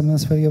mercy of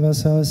us, forgive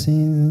us our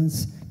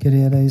sins.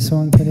 Kyrie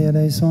eleison, Kyrie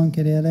eleison,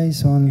 Kyrie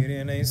eleison. Kyrie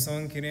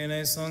eleison, Kyrie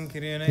eleison,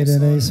 Kyrie Kyrie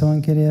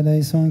eleison, Kyrie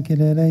eleison,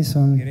 Kyrie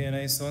eleison. Kyrie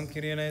eleison,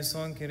 Kyrie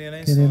eleison, Kyrie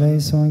Kyrie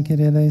eleison,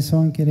 Kyrie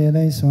eleison, Kyrie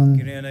eleison.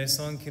 Kyrie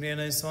eleison, Kyrie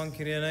eleison,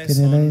 Kyrie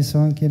Kyrie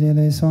eleison, Kyrie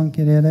eleison,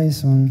 Kyrie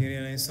eleison. Kyrie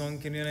eleison,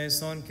 Kyrie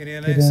eleison, Kyrie Kyrie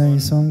eleison.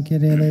 eleison,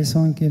 Kyrie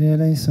eleison, Kyrie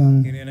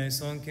eleison. Kyrie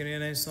eleison, Kyrie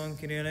eleison,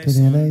 Kyrie Kyrie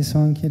eleison.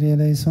 eleison, Kyrie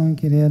eleison,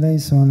 Kyrie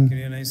eleison.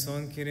 Kyrie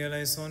eleison, Kyrie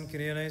eleison,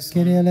 Kyrie eleison.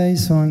 Kyrie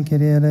eleison,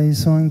 Kyrie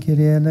eleison, Kyrie eleison,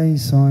 Kyrie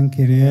eleison,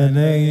 Kyrie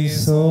eleison.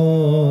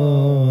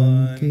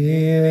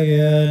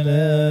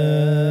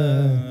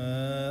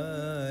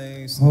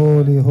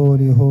 Holy,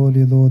 holy,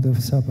 holy Lord of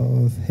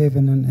Sabaoth,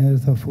 heaven and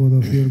earth are full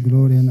of your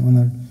glory and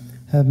honor.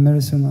 Have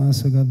mercy on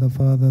us, O God the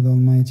Father, the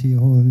Almighty,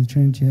 Holy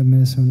Trinity, have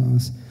mercy on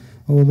us.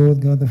 O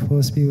Lord God of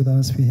hosts, be with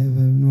us. We have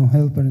no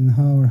helper in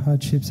our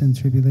hardships and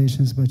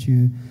tribulations but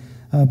you.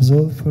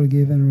 Absolve,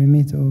 forgive, and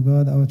remit, O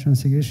God, our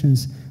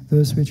transgressions,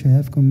 those which we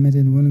have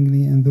committed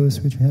willingly and those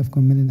which we have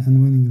committed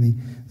unwillingly,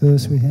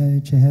 those which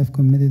we have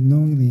committed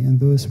knowingly and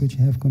those which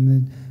we have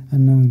committed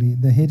unknowingly,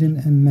 the hidden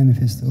and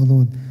manifest. O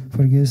Lord,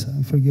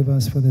 forgive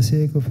us for the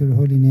sake of your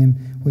holy name,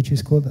 which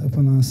is called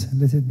upon us.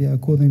 Let it be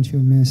according to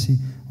your mercy,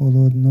 O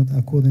Lord, not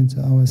according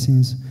to our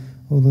sins.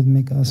 O Lord,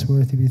 make us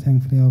worthy to be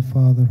thankfully our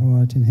Father who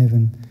art in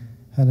heaven.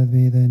 Hallowed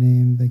be thy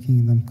name, thy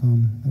kingdom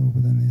come, over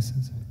the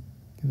nations.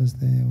 Give us our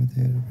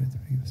daily bread,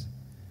 forgive us.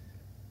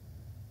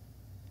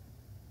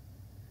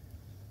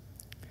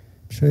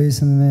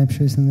 Praise in the name,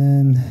 praise in the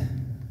end.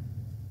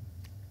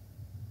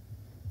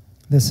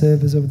 The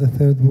service of the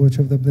third watch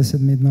of the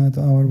blessed midnight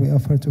hour we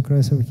offer to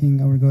Christ our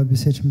King, our God,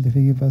 beseech him to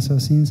forgive us our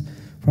sins.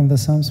 From the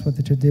Psalms, what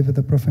to David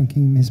the prophet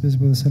King, his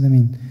visible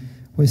Salamin.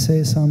 We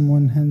say Psalm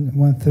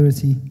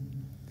 130.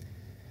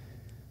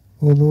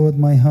 O Lord,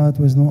 my heart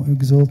was not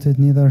exalted,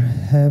 neither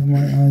have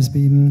my eyes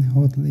been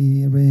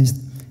haughtily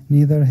raised.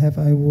 Neither have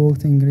I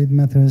walked in great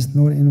matters,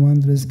 nor in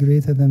wonders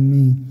greater than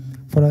me.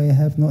 For I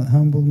have not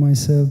humbled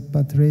myself,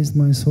 but raised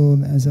my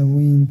soul as a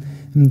weaned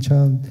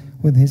child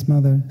with his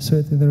mother,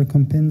 so that the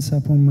recompense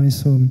upon my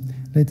soul.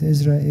 Let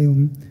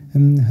Israel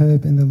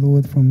hope in the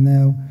Lord from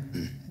now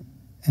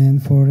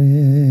and forever.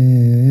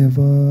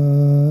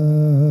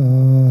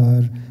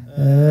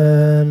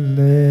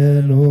 Alleluia.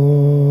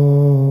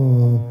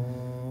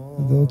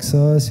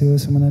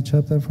 Doxasios, from a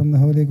chapter from the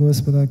Holy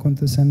Gospel according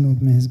to St.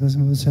 Luke. May his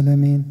blessing be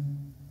Amen.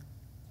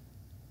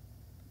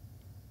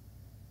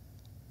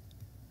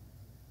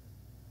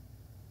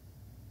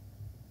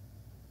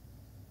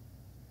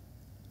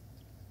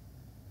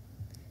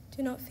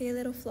 Do not fear,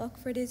 little flock,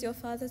 for it is your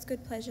Father's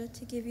good pleasure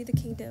to give you the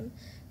kingdom.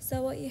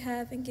 Sell what you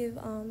have and give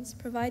alms.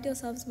 Provide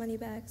yourselves money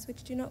bags,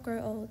 which do not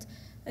grow old,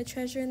 a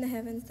treasure in the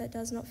heavens that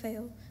does not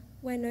fail,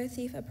 where no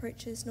thief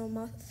approaches nor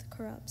moth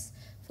corrupts.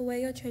 For where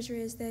your treasure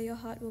is, there your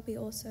heart will be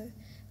also.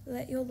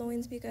 Let your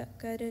loins be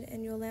girded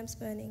and your lamps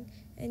burning,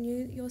 and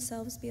you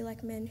yourselves be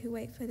like men who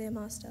wait for their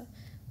master,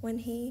 when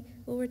he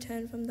will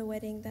return from the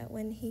wedding, that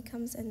when he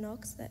comes and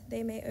knocks, that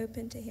they may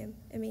open to him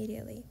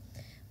immediately.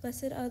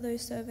 Blessed are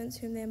those servants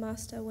whom their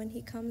master, when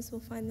he comes,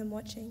 will find them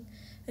watching.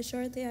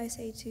 Assuredly I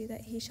say to you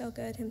that he shall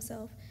gird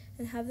himself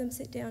and have them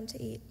sit down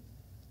to eat,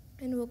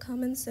 and will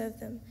come and serve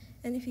them.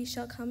 And if he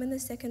shall come in the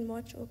second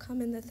watch or come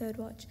in the third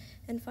watch,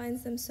 and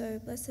finds them so,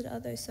 blessed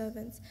are those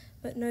servants.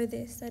 But know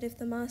this, that if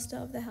the master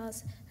of the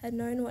house had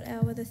known what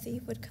hour the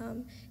thief would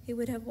come, he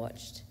would have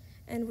watched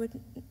and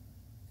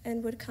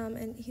would come,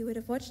 and he would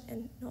have watched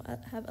and not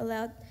have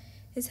allowed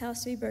his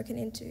house to be broken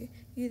into.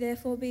 You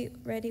therefore be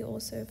ready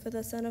also, for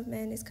the Son of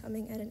Man is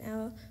coming at an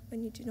hour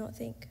when you do not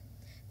think.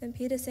 Then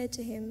Peter said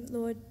to him,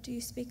 Lord, do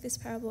you speak this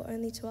parable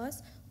only to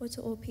us or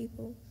to all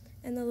people?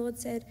 And the Lord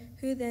said,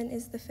 Who then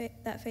is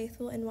that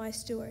faithful and wise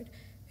steward,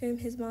 whom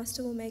his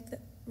master will make the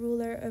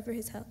ruler over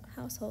his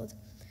household,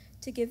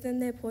 to give them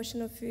their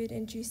portion of food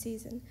in due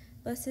season?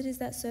 Blessed is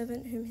that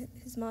servant whom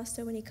his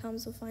master, when he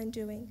comes, will find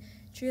doing.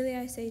 Truly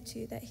I say to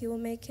you that he will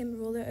make him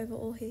ruler over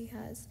all he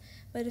has.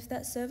 But if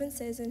that servant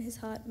says in his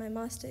heart, My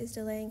master is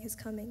delaying his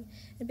coming,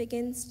 and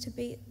begins to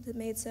beat the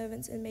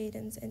maidservants and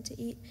maidens, and to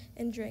eat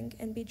and drink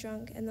and be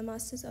drunk, and the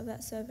masters of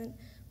that servant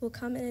will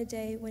come in a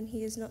day when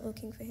he is not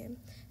looking for him,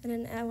 and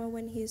an hour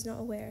when he is not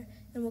aware,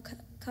 and will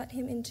cut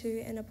him in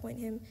two and appoint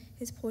him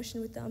his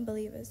portion with the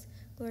unbelievers.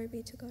 Glory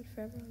be to God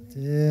forever.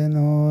 Amen.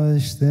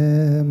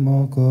 Tenoshte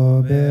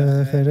moko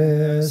be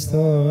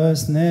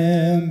Christos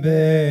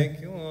nembe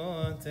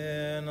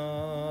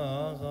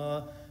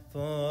Bekyotenaga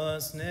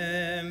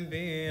Fosnem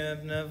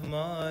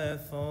Biebnevma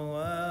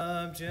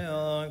Thoab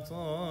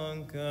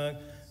Jelaktonkak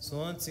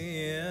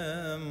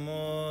Sotiem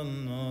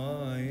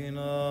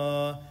Monaina.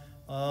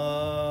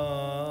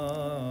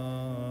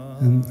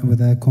 With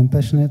a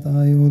compassionate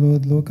eye, O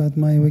Lord, look at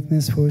my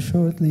weakness, for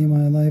shortly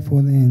my life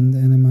will end,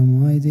 and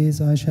among my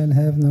days I shall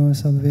have no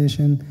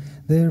salvation.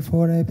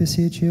 Therefore I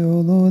beseech you,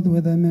 O Lord,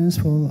 with a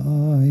merciful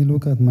eye,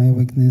 look at my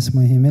weakness,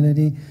 my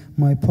humility,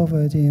 my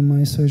poverty, and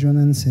my sojourn,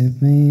 and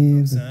save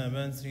me.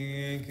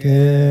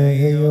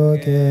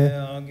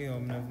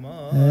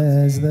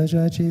 As the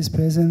judge is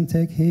present,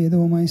 take heed,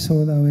 O my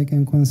soul, awake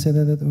and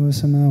consider that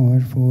awesome hour,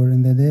 for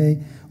in the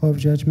day of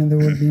judgment there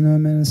will be no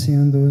mercy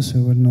on those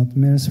who were not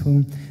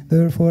merciful.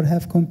 Therefore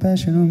have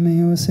compassion on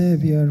me, O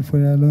Savior, for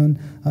you alone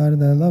are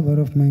the lover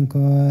of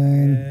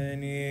mankind.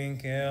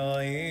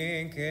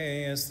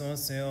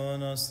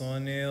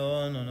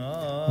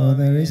 O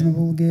the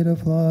reasonable gate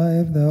of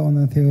life, the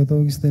honor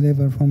Theotokos,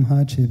 deliver from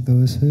hardship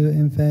those who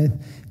in faith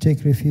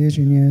take refuge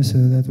in you,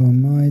 so that we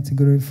might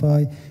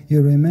glorify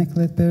your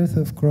immaculate birth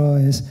of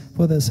Christ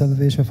for the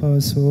salvation of our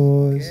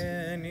souls.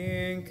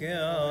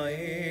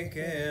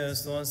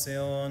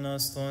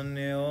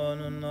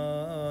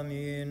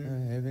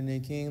 Heavenly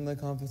King, the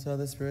comforter,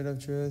 the Spirit of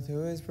truth,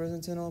 who is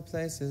present in all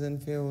places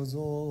and fills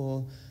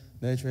all,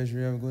 the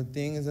treasury of good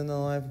things and the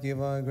life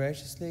giver,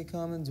 graciously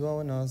come and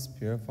dwell in us,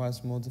 purify us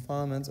from all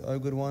defilements, O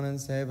good one,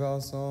 and save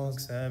our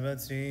souls. Just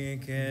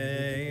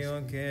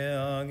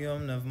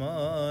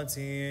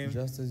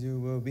as you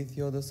were with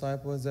your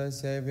disciples, O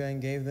Savior,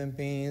 and gave them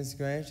peace,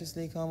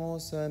 graciously come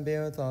also and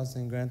bear with us,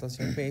 and grant us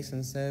your peace,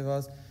 and save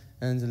us,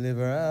 and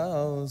deliver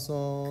our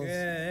souls.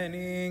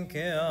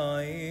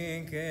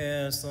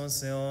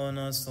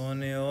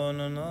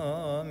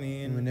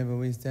 Whenever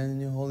we stand in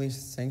your holy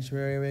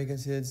sanctuary, we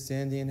consider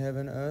standing in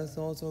heaven, earth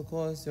also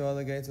calls to all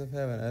the gates of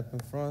heaven.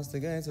 Open for us the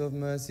gates of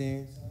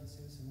mercy.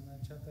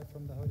 Chapter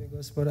from the Holy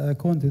Gospel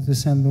according to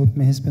St. Luke.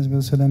 May his peace be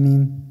with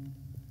you.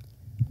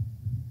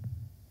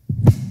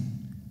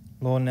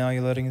 Lord, now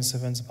you're letting your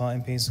servants depart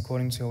in peace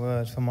according to your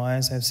word. For my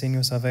eyes have seen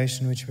your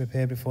salvation, which you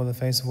prepared before the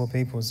face of all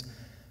peoples,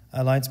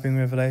 a light to bring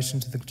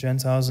revelation to the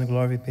Gentiles and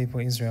glory of people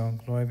Israel.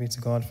 Glory be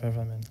to God forever.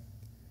 Amen.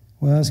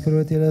 We ask you,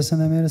 Lord, to us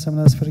and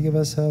us, forgive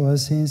us our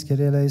sins.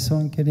 Kyrie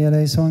eleison, Kyrie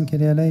eleison,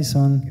 Kyrie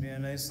eleison. Kyrie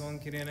eleison,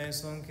 Kyrie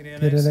eleison, Kyrie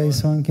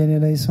eleison. Kyrie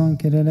eleison, Kyrie eleison,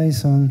 Kyrie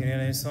eleison.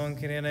 Kyrie eleison,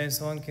 Kyrie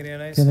eleison.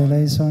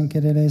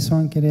 Kyrie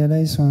eleison, Kyrie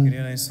eleison.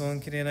 Kyrie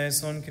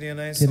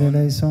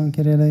eleison,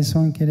 Kyrie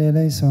eleison, Kyrie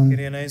eleison. Kyrie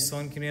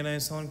eleison,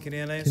 Kyrie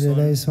eleison. Kyrie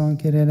eleison,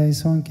 Kyrie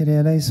eleison, Kyrie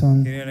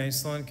eleison. Kyrie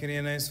eleison, Kyrie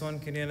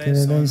eleison.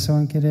 Kyrie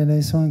eleison, Kyrie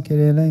eleison,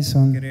 Kyrie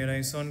eleison. Kyrie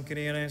eleison, Kyrie eleison.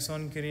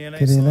 Kyrie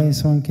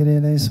eleison, Kyrie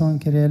eleison,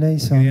 Kyrie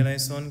eleison. Kyrie eleison, Kyrie eleison, Kyrie eleison. Kyrie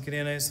eleison, Kyrie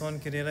eleison,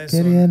 Kyrie eleison.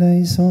 Kyrie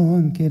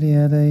eleison, Kyrie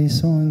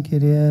eleison,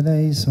 Kyrie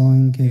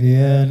eleison, Kyrie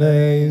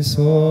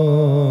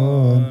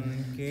eleison.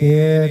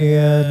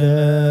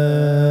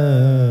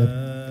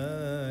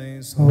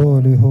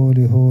 Holy,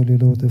 holy, holy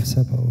Lord of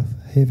Sabaoth,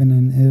 heaven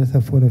and earth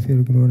are full of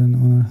your glory and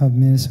honor. Have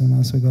mercy on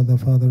us, O God the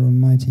Father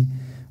Almighty.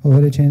 O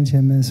Holy Trinity,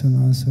 have mercy on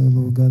us, O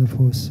Lord God of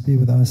hosts. Be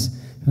with us,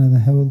 and the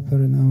helper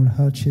in our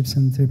hardships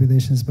and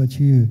tribulations, but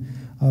you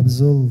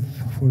absolve,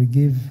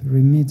 forgive,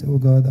 remit, O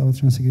God, our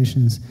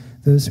transgressions,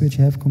 those which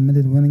you have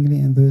committed willingly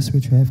and those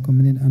which you have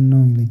committed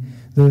unknowingly,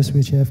 those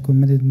which you have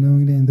committed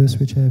knowingly and those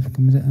which you have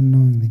committed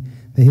unknowingly,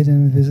 the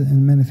hidden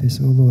and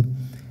manifest, O Lord.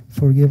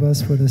 Forgive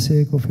us for the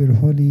sake of your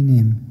holy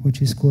name,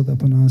 which is called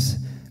upon us.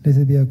 Let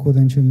it be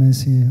according to your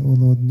mercy, O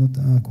Lord, not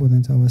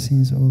according to our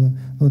sins. O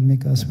Lord,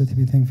 make us worthy to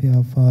be thankful,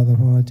 our Father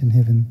who art in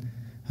heaven.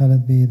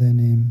 Hallowed be thy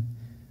name.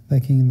 Thy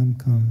kingdom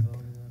come,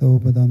 thy will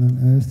be done on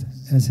earth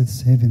as it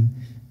is in heaven.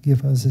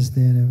 Give us this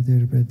day our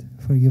daily bread.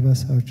 Forgive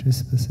us our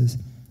trespasses,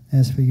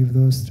 as forgive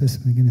those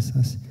trespassing against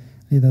us.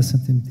 Lead us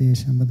into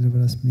temptation, but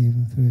deliver us from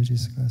evil, through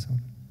Jesus Christ our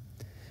Lord.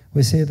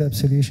 We say the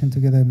absolution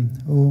together.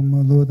 O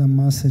my Lord and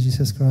Master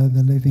Jesus Christ,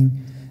 the living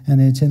and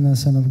eternal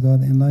Son of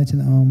God, enlighten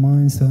our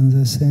minds to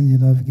understand your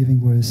love-giving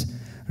words.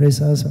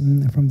 Raise us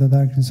from the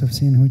darkness of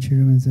sin which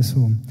ruins the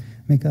soul.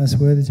 Make us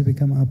worthy to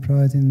become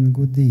upright in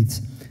good deeds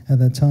at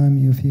the time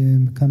of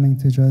your coming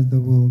to judge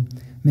the world.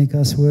 Make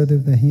us worthy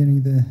of the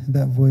hearing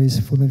that voice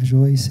full of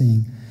joy,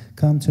 saying,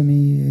 Come to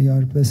me, you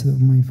are blessed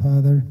of my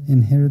Father,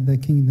 inherit the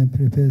kingdom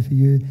prepared for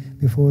you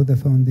before the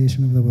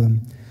foundation of the world.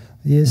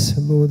 Yes,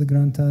 Lord,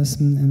 grant us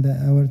in the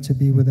hour to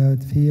be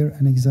without fear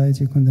and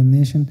anxiety or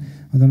condemnation,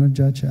 and do not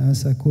judge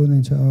us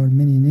according to our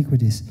many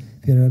iniquities.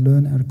 For you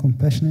alone are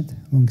compassionate,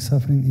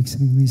 long-suffering,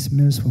 exceedingly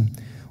merciful.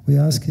 We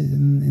ask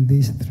in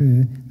this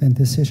through the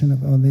intercession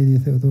of Our Lady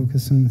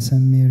Theotokos and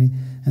Saint Mary,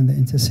 and the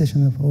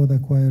intercession of all the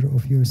choir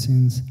of your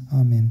sins.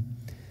 Amen.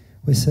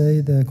 We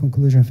say the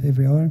conclusion of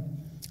every hour.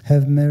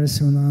 Have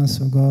mercy on us,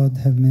 O God,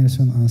 have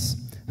mercy on us,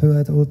 who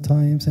at all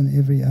times and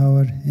every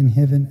hour in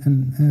heaven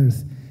and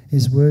earth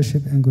is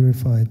worshipped and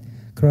glorified.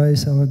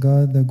 Christ our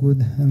God, the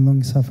good and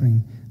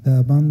long-suffering, the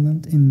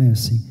abundant in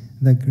mercy,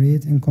 the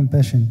great in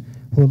compassion,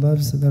 who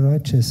loves the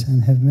righteous,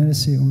 and have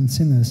mercy on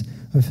sinners,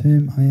 of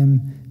whom I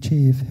am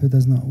chief, who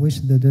does not wish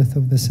the death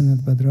of the sinner,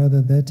 but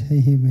rather that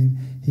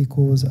he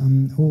calls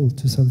all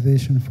to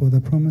salvation for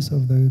the promise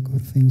of the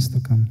good things to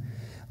come.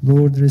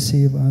 Lord,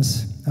 receive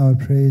us, our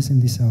praise in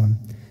this hour,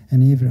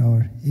 and every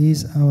hour.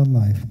 Ease our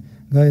life.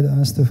 Guide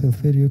us to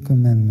fulfill your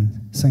commandment.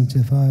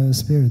 Sanctify our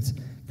spirits.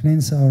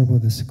 Cleanse our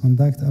bodies.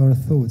 Conduct our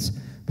thoughts.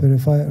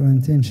 Purify our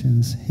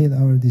intentions. Heal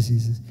our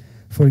diseases.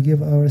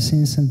 Forgive our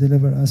sins and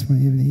deliver us from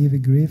every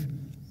grief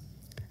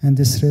and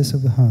distress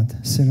of the heart.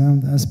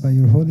 Surround us by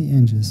your holy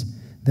angels,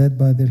 that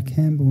by their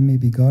camp we may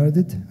be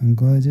guarded and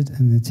guided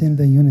and attain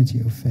the unity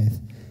of faith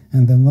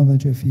and the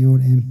knowledge of your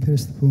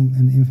imperishable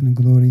and infinite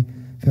glory.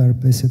 You are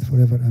blessed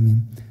forever.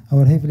 Amen.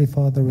 Our Heavenly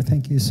Father, we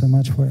thank you so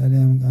much for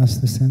allowing us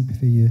to stand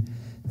before you.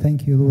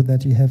 Thank you, Lord,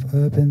 that you have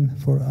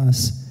opened for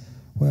us,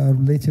 our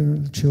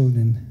little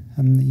children,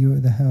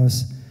 the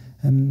house,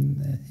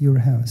 your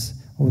house,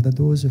 or the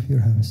doors of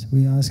your house.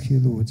 We ask you,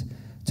 Lord,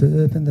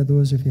 to open the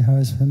doors of your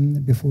house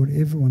before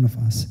every one of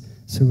us,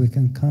 so we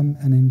can come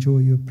and enjoy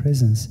your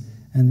presence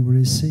and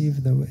receive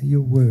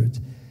your word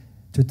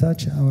to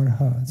touch our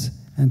hearts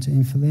and to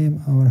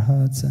inflame our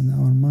hearts and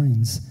our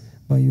minds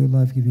by your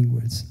life-giving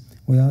words.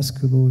 We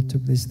ask you, Lord, to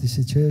bless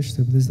this church,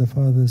 to bless the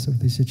fathers of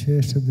this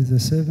church, to bless the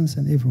servants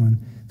and everyone,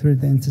 through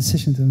the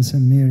intercession of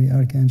St. Mary,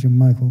 Archangel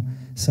Michael,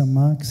 St.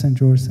 Mark, St.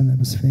 George, St.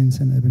 Abbasfin,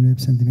 St. Abenub,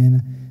 St.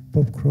 Dimena.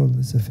 Pope Kroll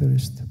is the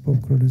first,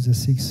 Pope Kroll is the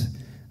sixth,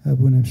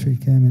 Abuna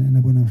Fr.Mikhail and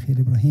Abuna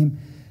Ibrahim.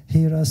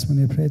 Hear us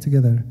when we pray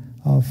together.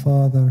 Our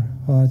Father,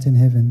 who art in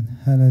heaven,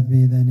 hallowed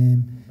be thy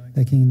name.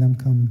 Thy kingdom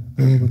come,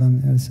 thy will be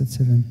done on earth as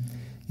in heaven.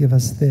 Give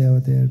us today our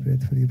daily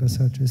bread, forgive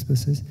us our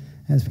trespasses,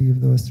 as we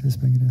forgive those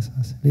trespassing against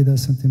us. Lead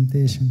us in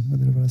temptation, but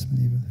deliver us from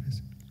evil.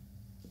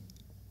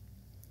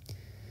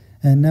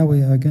 And now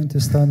we are going to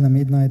start the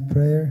midnight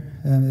prayer,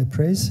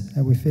 praise.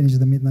 We finish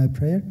the midnight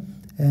prayer,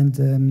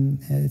 and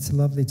it's a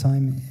lovely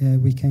time.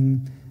 We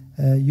can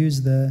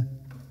use the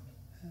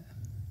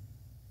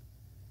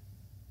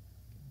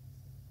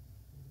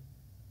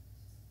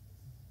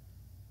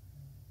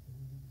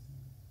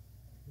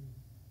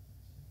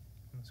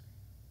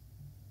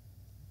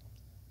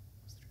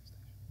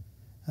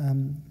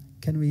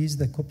can we use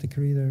the Coptic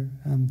reader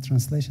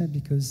translation,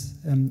 because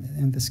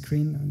in the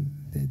screen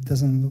it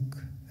doesn't look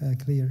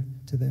clear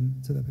to them,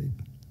 to the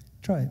people.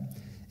 Try it.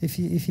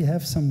 If you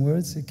have some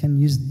words, you can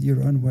use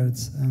your own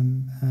words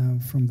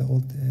from the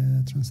old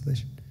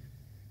translation.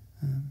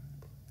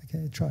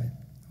 Okay, try it.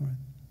 All right.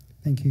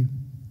 Thank you.